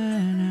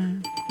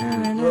around.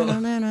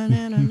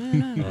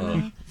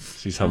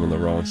 She's humming the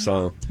wrong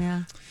song.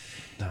 Yeah.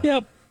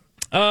 Yep.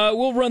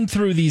 We'll run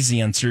through these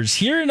answers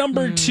here.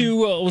 Number 2,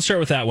 we'll start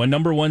with that one.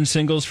 Number 1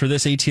 singles for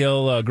this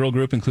ATL girl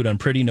group include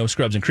Unpretty, No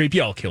Scrubs, and Creep.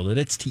 Y'all killed it.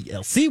 It's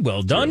TLC.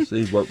 Well done.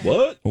 TLC,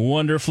 what?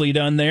 Wonderfully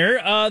done there.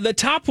 The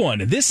top one,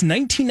 this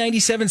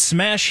 1997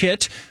 smash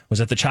hit was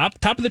at the top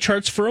of the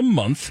charts for a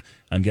month.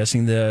 I'm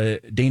guessing the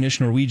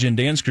Danish-Norwegian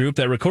dance group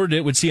that recorded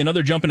it would see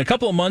another jump in a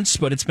couple of months,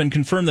 but it's been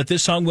confirmed that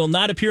this song will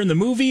not appear in the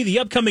movie. The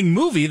upcoming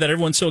movie that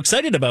everyone's so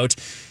excited about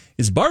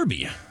is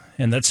Barbie.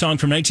 And that song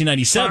from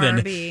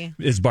 1997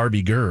 is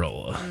Barbie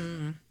Girl.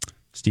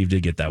 Steve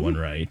did get that one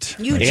right.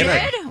 You did?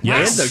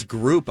 Yes. And the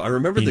group. I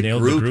remember the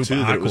group too,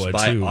 that it was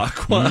by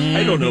Aqua.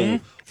 I don't know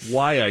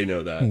why I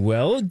know that.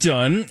 Well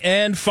done.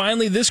 And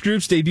finally, this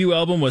group's debut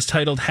album was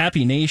titled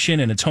Happy Nation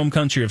in its home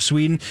country of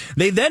Sweden.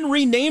 They then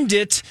renamed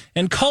it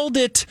and called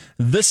it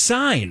The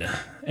Sign.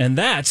 And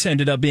that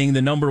ended up being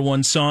the number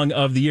one song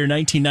of the year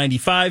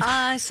 1995.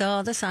 I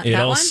saw the sign. It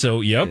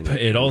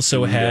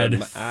also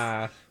had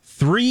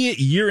 3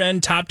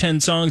 year-end top 10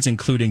 songs,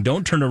 including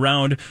Don't Turn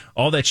Around,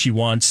 All That She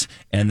Wants,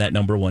 and that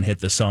number 1 hit,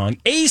 the song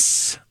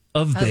Ace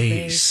of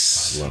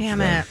Base. Damn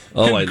it.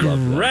 Oh, I love that.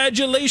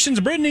 Congratulations,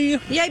 Brittany.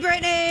 Yay,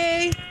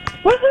 Brittany.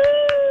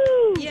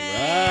 Woohoo!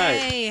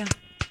 Yay. Right.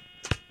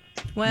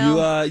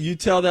 Well, you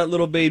tell that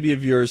little baby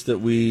of yours that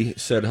we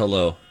said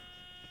hello.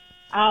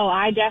 Oh,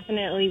 I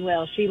definitely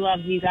will. She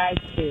loves you guys,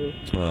 too.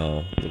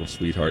 Oh, little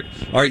sweetheart.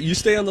 All right, you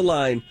stay on the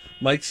line.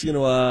 Mike's going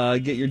to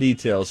get your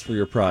details for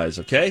your prize,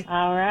 okay?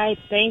 All right.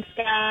 Thanks,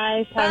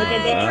 guys. Have a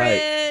good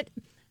day.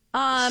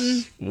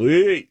 Right.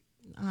 Sweet.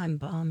 I'm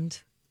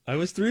bummed. I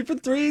was 3 for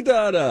 3,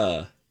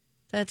 Donna.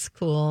 That's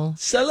cool.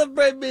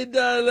 Celebrate me,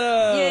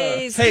 Donna.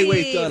 Yay, Steve. Hey,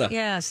 wait, Donna.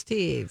 Yeah,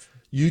 Steve.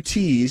 You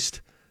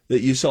teased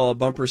that you saw a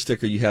bumper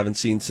sticker you haven't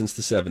seen since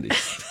the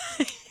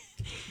 70s.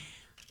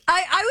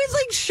 I was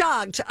like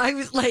shocked. I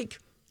was like,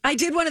 I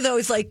did one of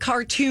those like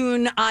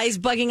cartoon eyes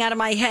bugging out of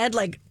my head,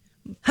 like,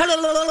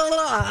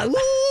 I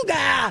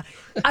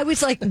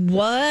was like,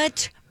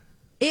 what?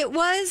 It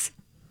was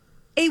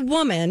a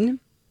woman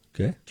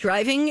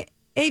driving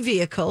a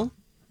vehicle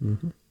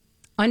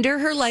under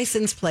her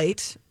license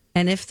plate.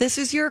 And if this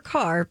is your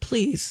car,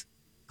 please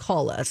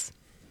call us.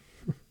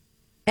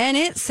 And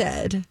it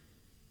said,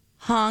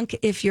 honk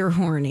if you're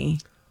horny.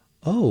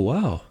 Oh,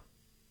 wow.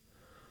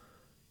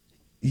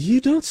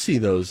 You don't see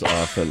those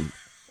often.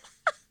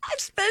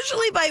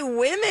 Especially by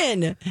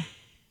women.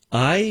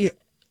 I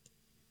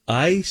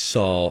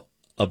saw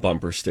a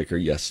bumper sticker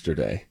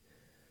yesterday,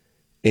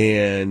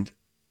 and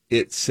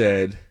it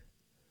said,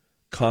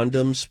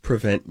 condoms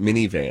prevent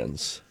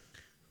minivans.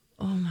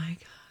 Oh, my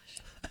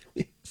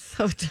gosh.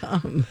 So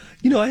dumb.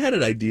 You know, I had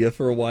an idea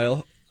for a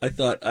while. I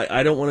thought,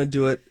 I don't want to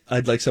do it.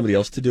 I'd like somebody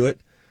else to do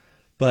it.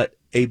 But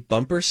a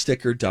bumper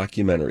sticker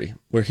documentary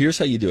where here's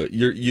how you do it.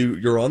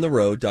 You're on the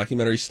road,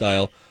 documentary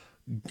style,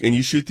 and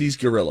you shoot these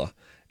guerrilla.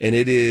 And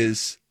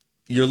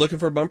you're looking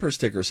for bumper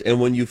stickers.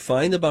 And when you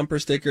find the bumper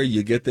sticker,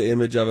 you get the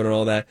image of it and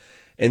all that.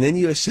 And then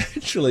you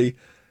essentially,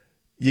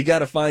 you got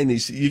to find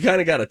these, you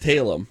kind of got to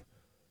tail them.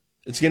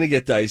 It's going to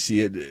get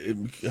dicey.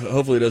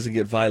 Hopefully it doesn't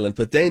get violent.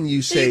 But then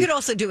you say... You could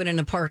also do it in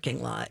a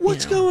parking lot.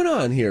 What's going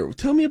on here?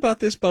 Tell me about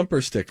this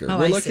bumper sticker.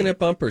 We're looking at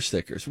bumper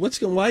stickers.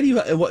 Why do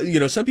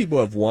you... some people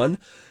have one.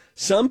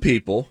 Some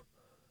people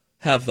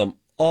have them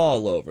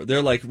all over.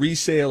 They're like,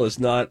 resale is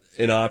not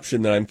an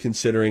option that I'm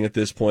considering at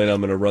this point. I'm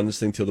going to run this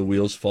thing till the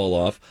wheels fall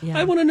off. Yeah.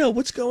 I want to know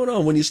what's going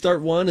on. When you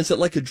start one, is it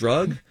like a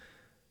drug?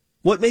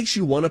 What makes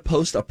you want to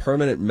post a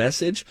permanent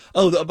message?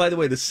 Oh, by the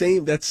way,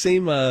 that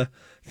same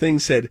thing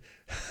said...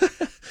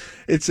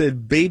 It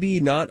said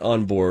baby not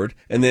on board,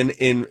 and then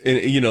in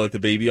like the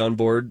baby on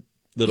board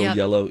little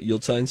yellow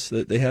yield signs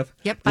that they have.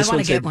 Yep, I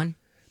want to get one.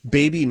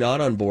 Baby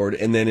not on board,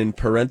 and then in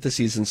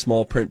parentheses in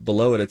small print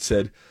below it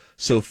said,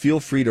 so feel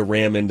free to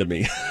ram into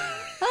me.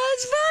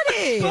 That's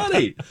funny.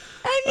 Funny.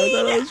 I mean,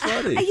 thought it was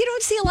funny. You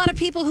don't see a lot of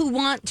people who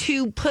want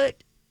to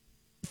put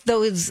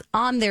those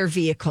on their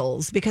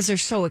vehicles because they're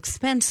so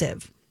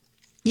expensive.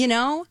 You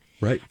know?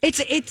 Right.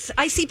 It's.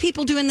 I see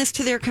people doing this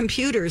to their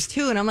computers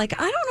too, and I'm like,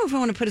 I don't know if I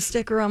want to put a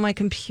sticker on my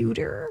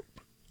computer,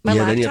 my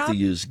laptop. Then you have to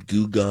use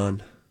Goo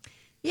Gone.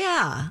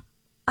 Yeah,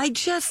 I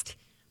just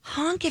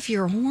honk if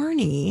you're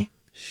horny.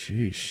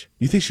 Sheesh.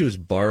 You think she was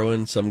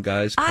borrowing some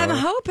guy's car? I'm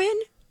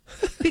hoping,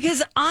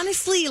 because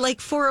honestly,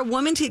 like for a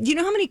woman to, you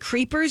know how many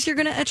creepers you're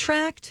going to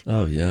attract?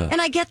 Oh yeah.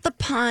 And I get the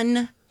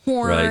pun,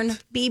 horn,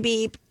 beep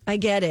beep. I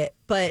get it,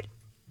 but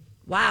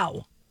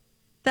wow,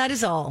 that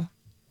is all.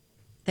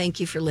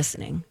 Thank you for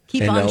listening.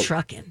 Keep on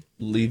trucking.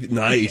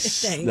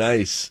 Nice.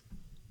 Nice.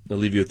 I'll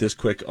leave you with this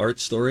quick art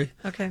story.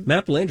 Okay.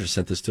 Matt Belanger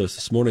sent this to us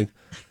this morning.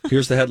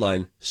 Here's the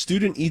headline.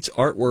 Student eats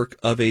artwork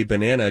of a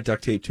banana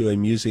duct taped to a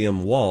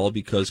museum wall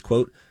because,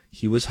 quote,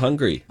 he was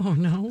hungry. Oh,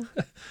 no.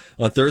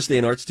 On Thursday,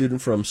 an art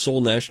student from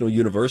Seoul National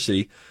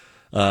University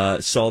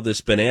saw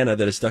this banana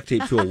that is duct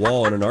taped to a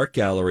wall in an art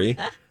gallery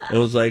and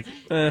was like,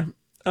 I'm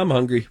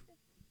hungry.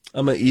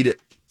 I'm going to eat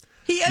it.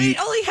 He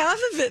ate only half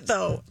of it,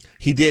 though.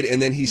 He did,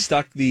 and then he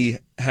stuck the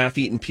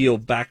half-eaten peel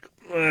back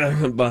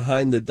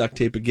behind the duct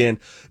tape again.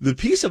 The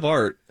piece of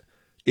art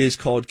is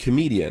called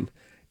Comedian,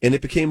 and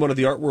it became one of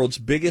the art world's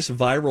biggest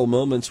viral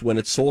moments when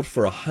it sold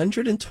for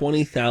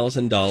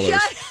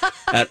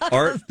 $120,000 at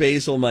Art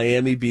Basel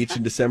Miami Beach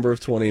in December of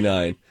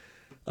 29.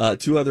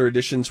 2 other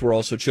editions were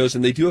also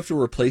chosen. They do have to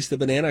replace the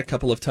banana a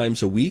couple of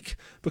times a week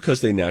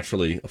because they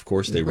naturally, of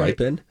course, they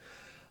ripen.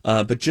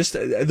 But just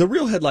the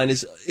real headline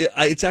is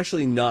it's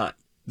actually not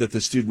that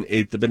the student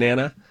ate the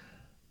banana.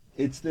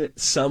 It's that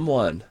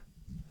someone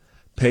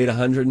paid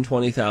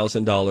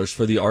 $120,000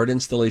 for the art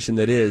installation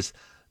that is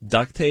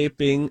duct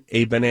taping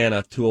a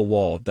banana to a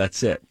wall.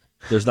 That's it.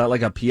 There's not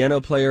like a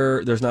piano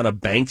player. There's not a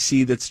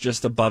Banksy that's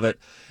just above it.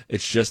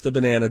 It's just a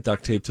banana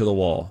duct taped to the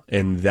wall.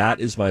 And that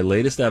is my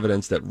latest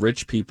evidence that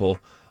rich people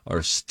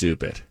are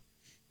stupid.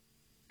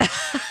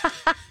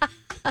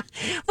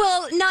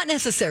 Well, not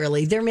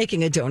necessarily. They're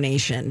making a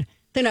donation.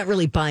 They're not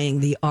really buying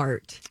the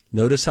art.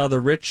 Notice how the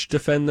rich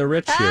defend the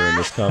rich here in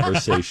this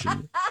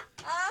conversation.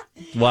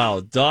 Wow,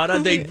 Donna,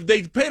 they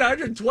paid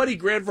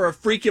 $120,000 for a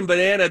freaking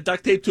banana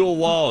duct taped to a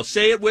wall.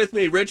 Say it with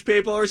me. Rich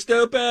people are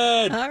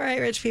stupid. All right,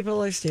 rich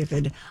people are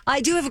stupid.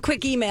 I do have a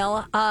quick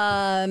email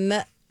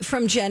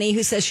from Jenny,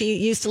 who says she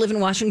used to live in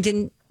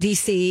Washington,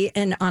 D.C.,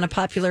 and on a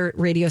popular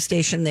radio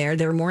station there,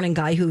 their morning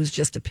guy, who was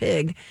just a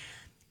pig,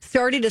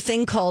 started a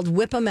thing called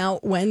Whip 'em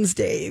Out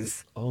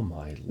Wednesdays. Oh,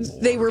 my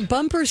Lord. They were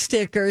bumper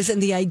stickers,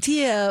 and the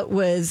idea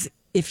was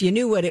if you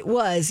knew what it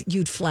was,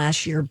 you'd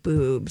flash your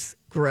boobs.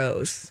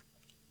 Gross.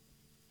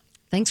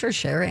 Thanks for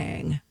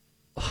sharing.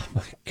 Oh,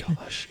 my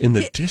gosh. In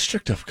the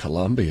District of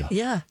Columbia.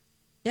 Yeah.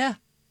 Yeah.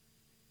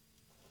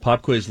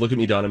 Pop quiz. Look at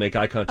me, Donna. Make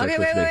eye contact with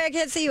me. Okay, wait. I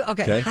can't see you.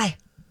 Okay. Hi.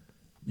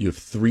 You have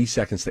 3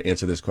 seconds to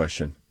answer this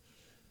question.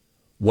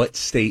 What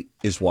state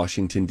is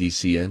Washington,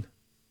 D.C. in?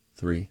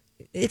 3.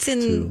 It's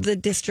in the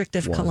District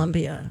of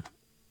Columbia.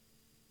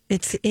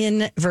 It's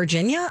in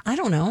Virginia? I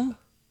don't know.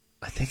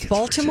 I think it's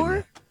Baltimore?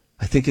 Virginia.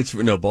 I think it's...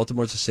 No,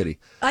 Baltimore's a city.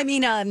 I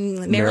mean,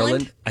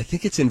 Maryland? I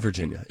think it's in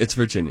Virginia. It's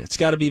Virginia. It's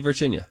got to be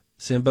Virginia.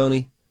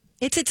 Zamboni?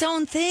 It's its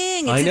own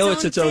thing. I know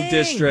it's its own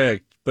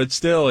district, but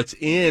still, it's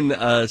in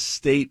a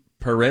state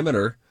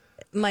perimeter.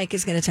 Mike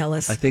is going to tell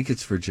us. I think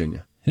it's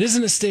Virginia. It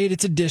isn't a state,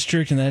 it's a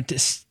district, and that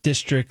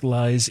district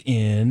lies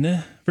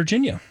in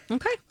Virginia.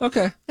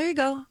 Okay. There you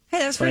go. Hey,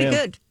 that was pretty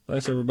good.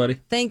 Thanks, everybody.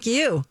 Thank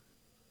you.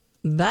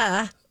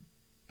 Bye.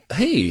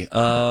 Hey,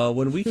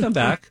 when we come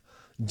back,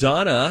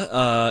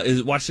 Donna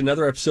watched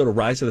another episode of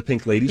Rise of the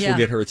Pink Ladies. Yeah. We'll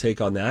get her a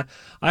take on that.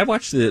 I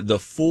watched the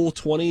full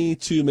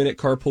 22-minute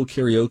carpool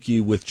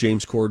karaoke with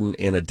James Corden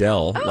and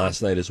Adele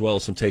last night as well.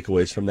 Some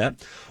takeaways from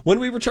that. When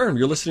we return,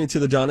 you're listening to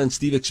the Donna and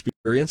Steve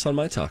Experience on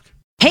My Talk.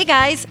 Hey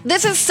guys,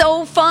 this is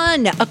so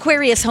fun!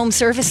 Aquarius Home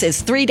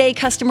Services 3-day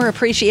customer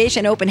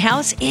appreciation open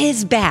house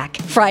is back.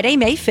 Friday,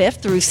 May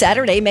 5th through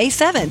Saturday, May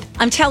 7th.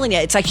 I'm telling you,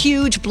 it's a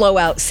huge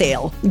blowout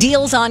sale.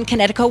 Deals on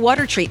Connecticut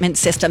water treatment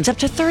systems up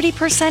to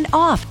 30%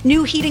 off.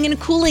 New heating and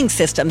cooling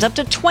systems up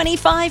to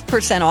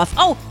 25% off.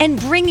 Oh, and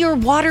bring your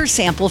water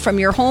sample from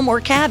your home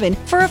or cabin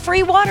for a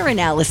free water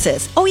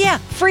analysis. Oh yeah,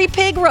 free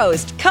pig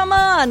roast. Come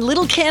on,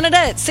 Little Canada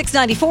at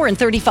 694 and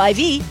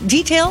 35E.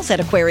 Details at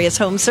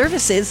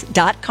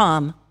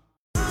aquariushomeservices.com.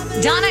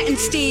 Donna and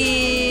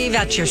Steve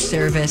at your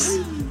service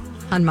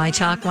on My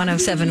Talk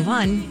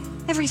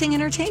 107.1, Everything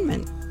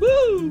Entertainment.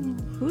 Woo!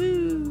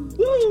 Woo!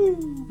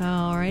 Woo!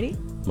 Alrighty.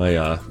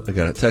 I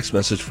got a text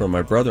message from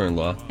my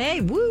brother-in-law.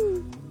 Hey,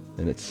 woo!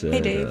 And it said, hey,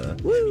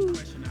 Dave. Woo!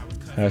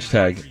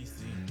 Hashtag,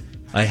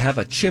 I have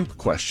a chimp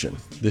question.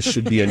 This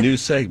should be a new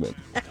segment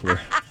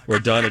where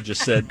Donna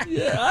just said,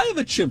 yeah, I have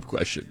a chimp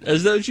question.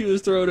 As though she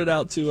was throwing it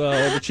out to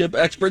all the chimp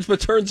experts. But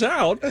turns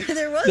out,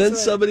 then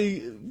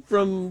somebody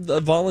from a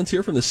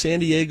volunteer from the San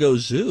Diego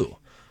Zoo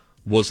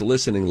was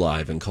listening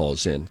live and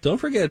calls in. Don't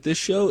forget, this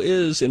show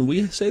is, and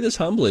we say this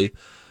humbly,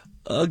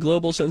 a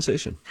global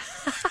sensation.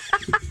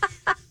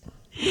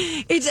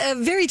 It's a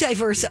very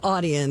diverse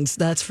audience,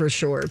 that's for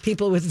sure.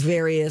 People with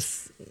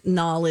various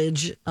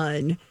knowledge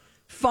on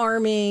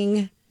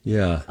farming.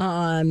 Yeah.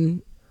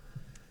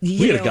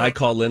 We had a guy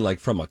call in like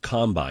from a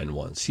combine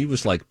once. He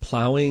was like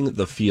plowing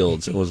the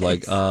fields and was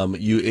like,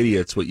 you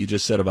idiots, what you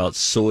just said about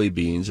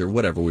soybeans or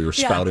whatever we were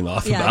spouting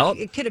off about.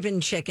 It could have been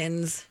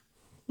chickens.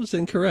 Was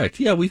incorrect.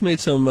 Yeah, we've made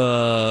some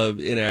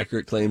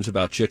inaccurate claims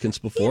about chickens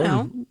before.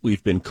 And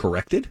we've been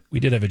corrected.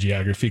 We did have a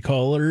geography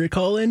caller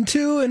call in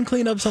too and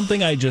clean up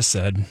something I just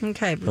said.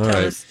 Okay, all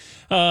right.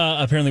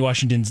 Apparently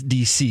Washington's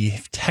D.C.,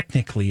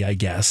 technically, I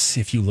guess,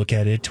 if you look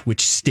at it,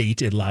 which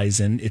state it lies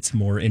in, it's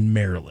more in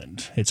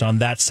Maryland. It's on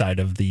that side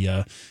of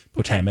the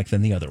Potomac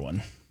than the other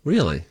one.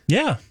 Really?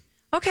 Yeah.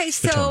 Okay,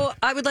 so Potomac.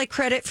 I would like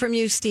credit from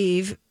you,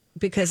 Steve,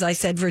 because I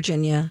said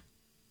Virginia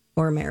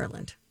or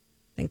Maryland.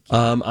 Thank you.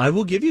 I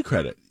will give you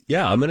credit.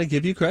 Yeah, I'm going to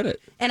give you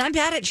credit. And I'm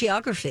bad at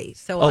geography,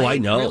 so I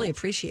know. Really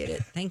appreciate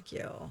it. Thank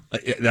you.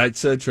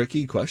 That's a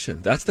tricky question.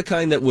 That's the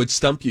kind that would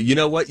stump you. You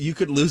know what? You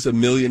could lose $1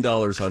 million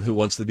on Who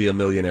Wants to Be a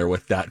Millionaire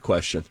with that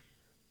question.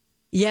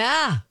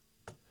 Yeah,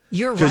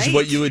 you're right. Because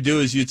what you would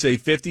do is you'd say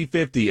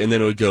 50-50, and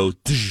then it would go,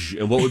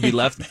 and what would be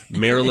left?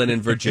 Maryland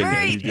and Virginia.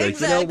 Right, and you'd be like,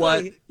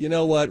 exactly. You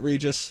know what,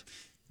 Regis?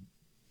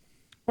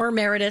 Or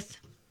Meredith.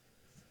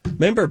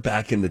 Remember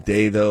back in the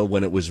day, though,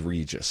 when it was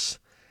Regis?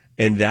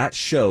 And that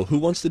show, Who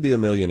Wants to Be a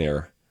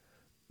Millionaire,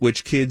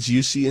 which kids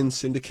you see in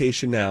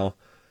syndication now,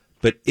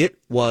 but it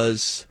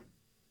was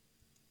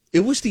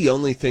the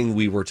only thing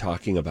we were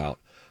talking about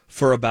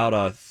for about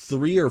a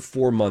 3 or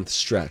 4 month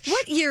stretch.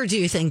 What year do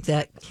you think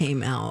that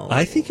came out?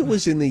 I think it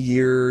was in the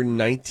year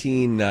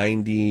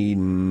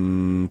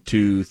 1990,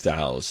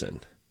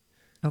 2000.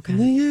 Okay. In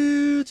the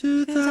year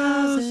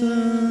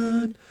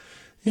 2000.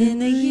 In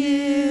the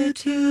year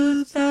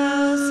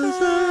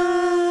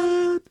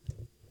 2000.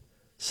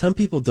 Some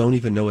people don't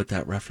even know what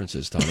that reference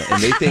is, Donna,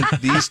 and they think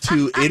these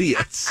two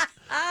idiots.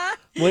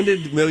 When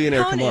did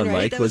Millionaire come on,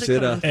 right? Mike? Was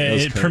it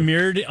it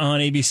premiered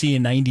on ABC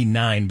in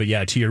 '99, but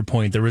yeah, to your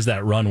point, there was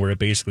that run where it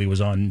basically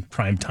was on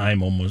prime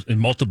time almost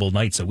multiple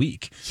nights a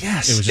week.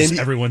 Yes. It was just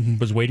everyone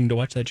was waiting to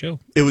watch that show.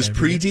 It was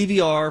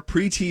pre-DVR,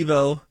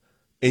 pre-TiVo,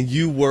 and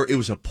it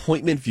was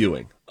appointment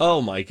viewing. Oh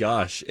my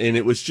gosh. And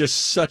it was just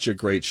such a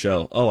great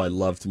show. Oh, I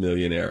loved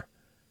Millionaire.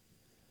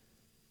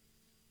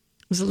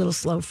 It was a little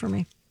slow for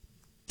me.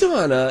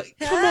 Donna,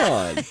 come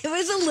on. It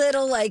was a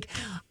little like,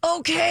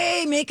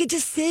 okay, make a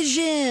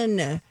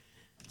decision.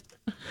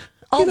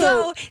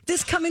 Although,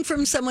 this coming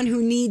from someone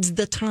who needs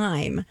the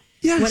time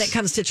when it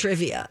comes to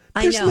trivia.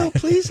 There's I know. no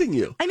pleasing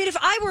you. I mean, if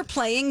I were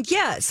playing,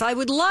 yes, I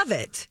would love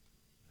it.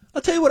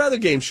 I'll tell you what other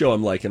game show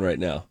I'm liking right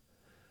now.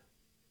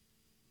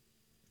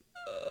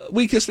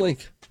 Weakest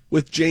Link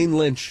with Jane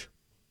Lynch.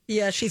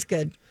 Yeah, she's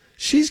good.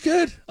 She's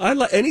good.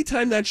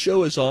 Anytime that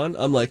show is on,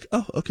 I'm like,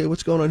 oh, okay,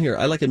 what's going on here?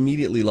 I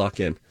immediately lock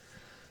in.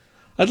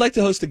 I'd like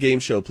to host a game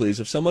show, please.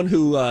 If someone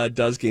who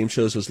does game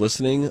shows is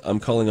listening, I'm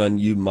calling on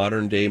you,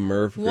 modern day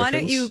Merv Griffins. Why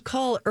don't you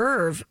call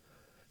Irv?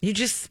 You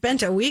just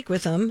spent a week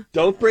with him.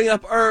 Don't bring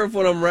up Irv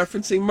when I'm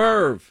referencing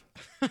Merv.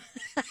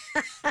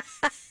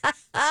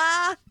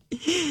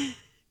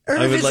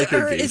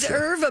 Is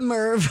Irv a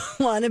Merv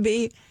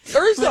wannabe?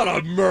 Irv's not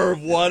a Merv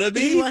wannabe.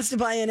 He wants to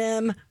buy an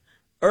M.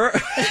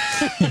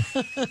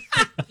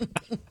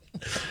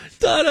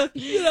 Donna,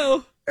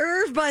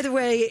 Irv, by the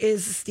way,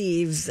 is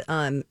Steve's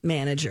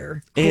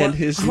manager. And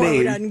his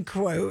name.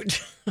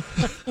 Quote, unquote.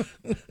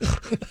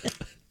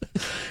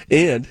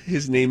 And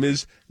his name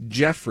is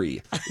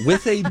Jeffrey,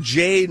 with a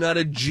J, not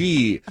a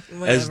G.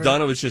 Whatever. As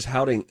Donna was just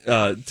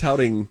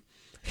touting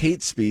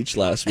hate speech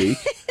last week,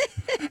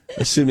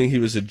 assuming he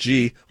was a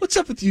G. What's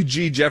up with you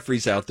G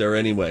Jeffries out there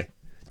anyway?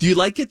 Do you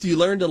like it? Do you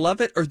learn to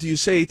love it? Or do you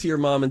say to your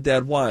mom and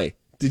dad, why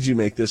did you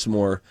make this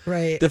more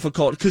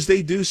difficult? Because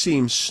they do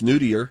seem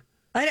snootier.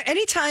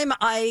 Anytime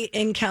I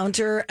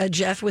encounter a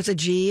Jeff with a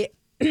G,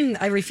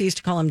 I refuse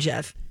to call him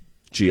Jeff.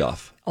 G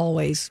off.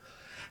 Always.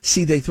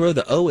 See, they throw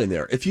the O in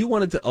there. If you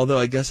wanted to, although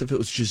I guess if it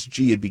was just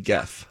G, it'd be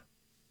Geff.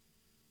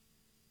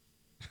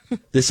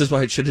 This is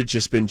why it should have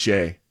just been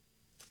J.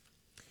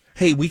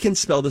 Hey, we can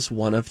spell this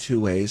one of two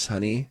ways,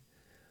 honey,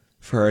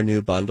 for our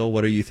new bundle.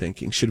 What are you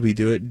thinking? Should we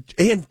do it?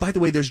 And by the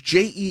way, there's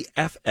Jefffery.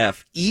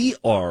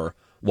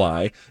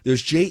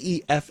 There's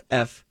Jeffrey.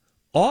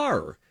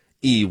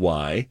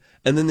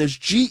 And then there's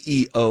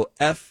Geoffrey.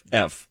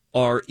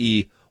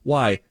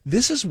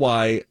 This is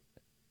why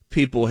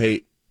people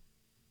hate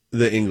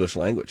the English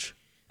language.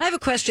 I have a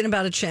question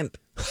about a chimp.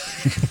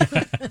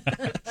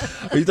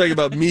 Are you talking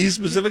about me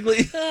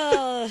specifically?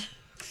 Oh,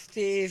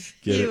 Steve,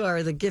 you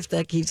are the gift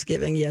that keeps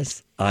giving.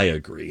 Yes. I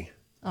agree.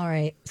 All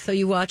right. So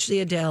you watched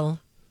the Adele,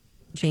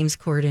 James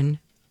Corden,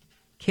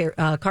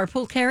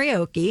 Carpool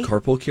Karaoke.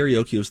 Carpool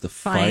Karaoke was the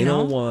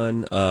final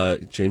one.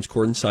 James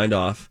Corden signed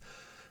off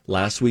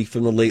last week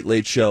from the Late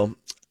Late Show.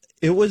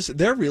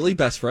 They're really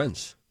best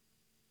friends.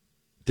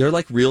 They're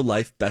like real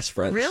life best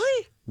friends.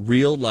 Really?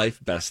 Real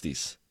life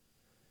besties.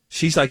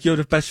 She's like, you're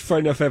the best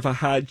friend I've ever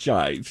had,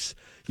 James.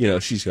 You know,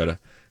 she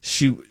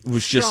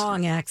was just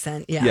strong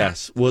accent. Yeah.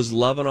 Yes. Was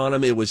loving on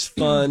him. It was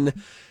fun.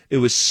 It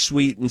was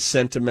sweet and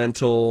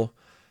sentimental.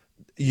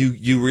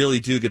 You really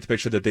do get the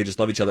picture that they just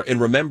love each other.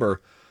 And remember,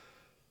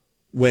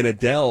 when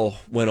Adele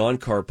went on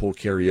Carpool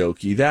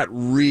Karaoke, that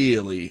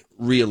really,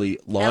 really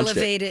launched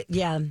elevated.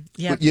 Yeah.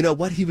 Yeah. You know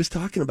what he was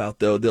talking about,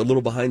 though, the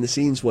little behind the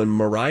scenes when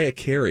Mariah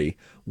Carey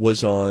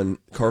was on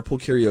Carpool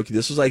Karaoke.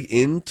 This was like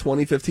in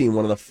 2015,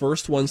 one of the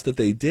first ones that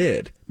they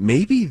did,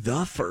 maybe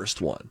the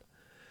first one.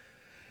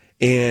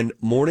 And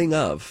morning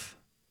of,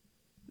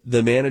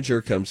 the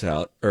manager comes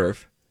out,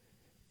 Irv,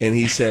 and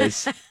he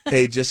says,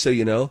 hey, just so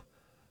you know,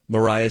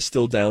 Mariah's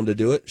still down to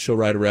do it. She'll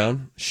ride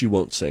around. She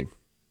won't sing.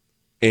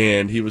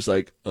 And he was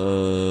like,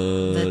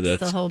 that's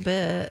the whole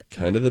bit.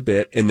 Kind of the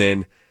bit. And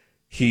then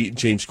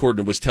James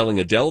Corden was telling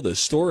Adele this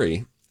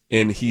story,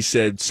 and he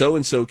said,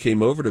 so-and-so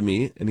came over to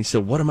me, and he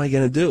said, what am I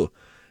going to do?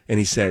 And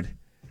he said,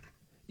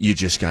 you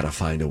just got to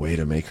find a way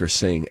to make her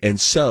sing. And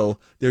so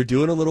they're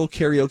doing a little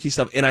karaoke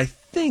stuff. And I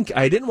think,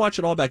 I didn't watch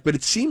it all back, but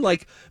it seemed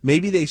like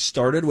maybe they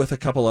started with a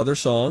couple other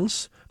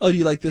songs. Oh, do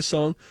you like this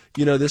song?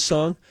 You know this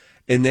song?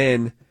 And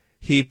then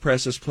he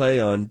presses play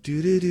on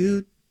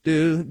do-do-do,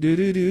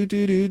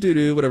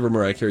 do-do-do-do-do-do-do, whatever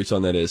Mariah Carey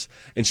song that is.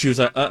 And she was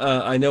like,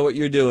 I know what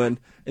you're doing.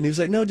 And he was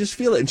like, no, just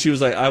feel it. And she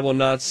was like, I will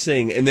not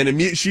sing. And then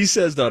she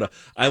says, Donna,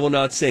 I will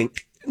not sing.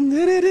 Like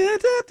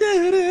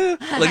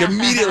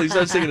immediately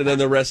starts singing, and then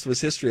the rest was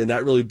history. And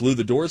that really blew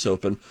the doors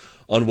open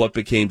on what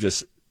became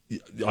just,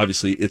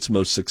 obviously, its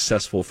most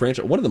successful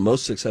franchise, one of the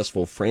most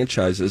successful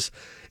franchises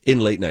in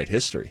late night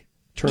history.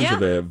 In terms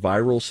of a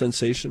viral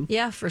sensation.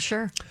 Yeah, for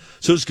sure.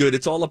 So it's good.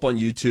 It's all up on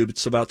YouTube.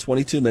 It's about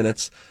 22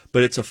 minutes,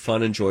 but it's a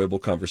fun, enjoyable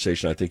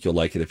conversation. I think you'll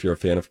like it if you're a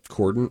fan of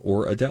Corden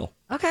or Adele.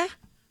 Okay.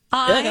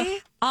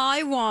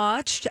 I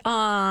watched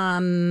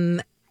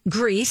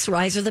Grease,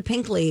 Rise of the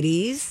Pink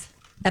Ladies,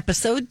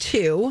 episode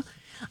 2.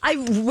 I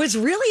was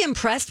really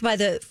impressed by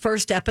the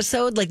first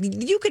episode. Like,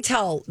 you could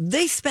tell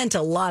they spent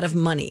a lot of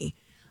money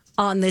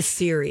on this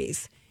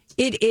series.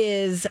 It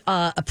is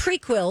a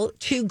prequel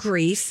to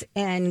Grease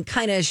and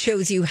kind of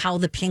shows you how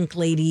the Pink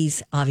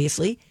Ladies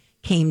obviously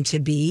came to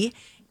be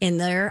in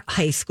their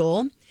high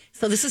school.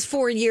 So this is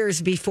 4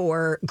 years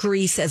before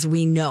Grease as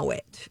we know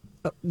it,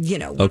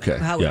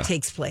 how it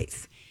takes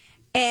place.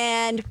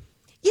 And,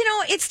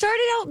 it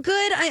started out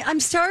good. I'm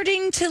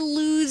starting to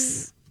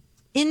lose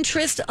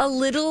interest a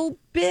little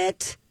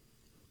bit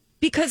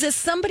because as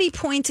somebody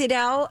pointed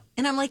out,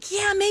 and I'm like,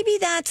 yeah, maybe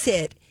that's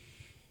it.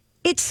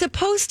 It's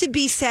supposed to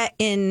be set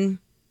in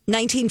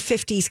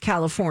 1950s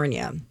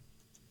California.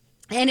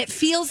 And it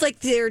feels like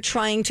they're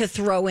trying to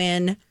throw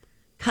in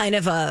kind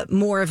of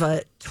more of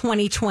a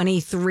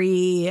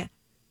 2023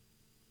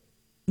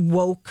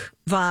 woke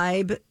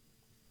vibe,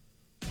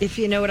 if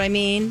you know what I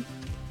mean.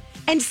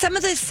 And some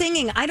of the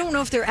singing, I don't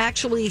know if they're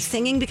actually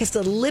singing because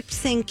the lip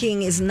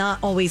syncing is not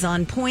always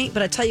on point,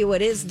 but I tell you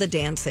what is the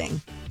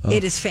dancing. Oh.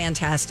 It is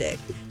fantastic.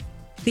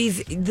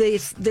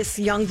 This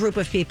young group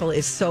of people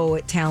is so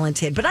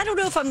talented, but I don't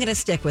know if I'm going to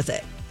stick with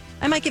it.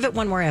 I might give it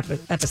one more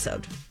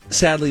episode.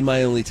 Sadly,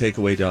 my only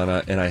takeaway,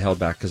 Donna, and I held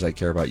back because I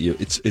care about you,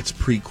 it's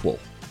prequel.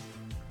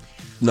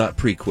 Not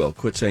prequel.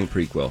 Quit saying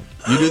prequel.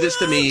 You do this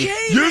to me.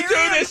 Okay, you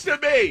do this to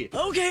me!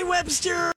 Okay, Webster.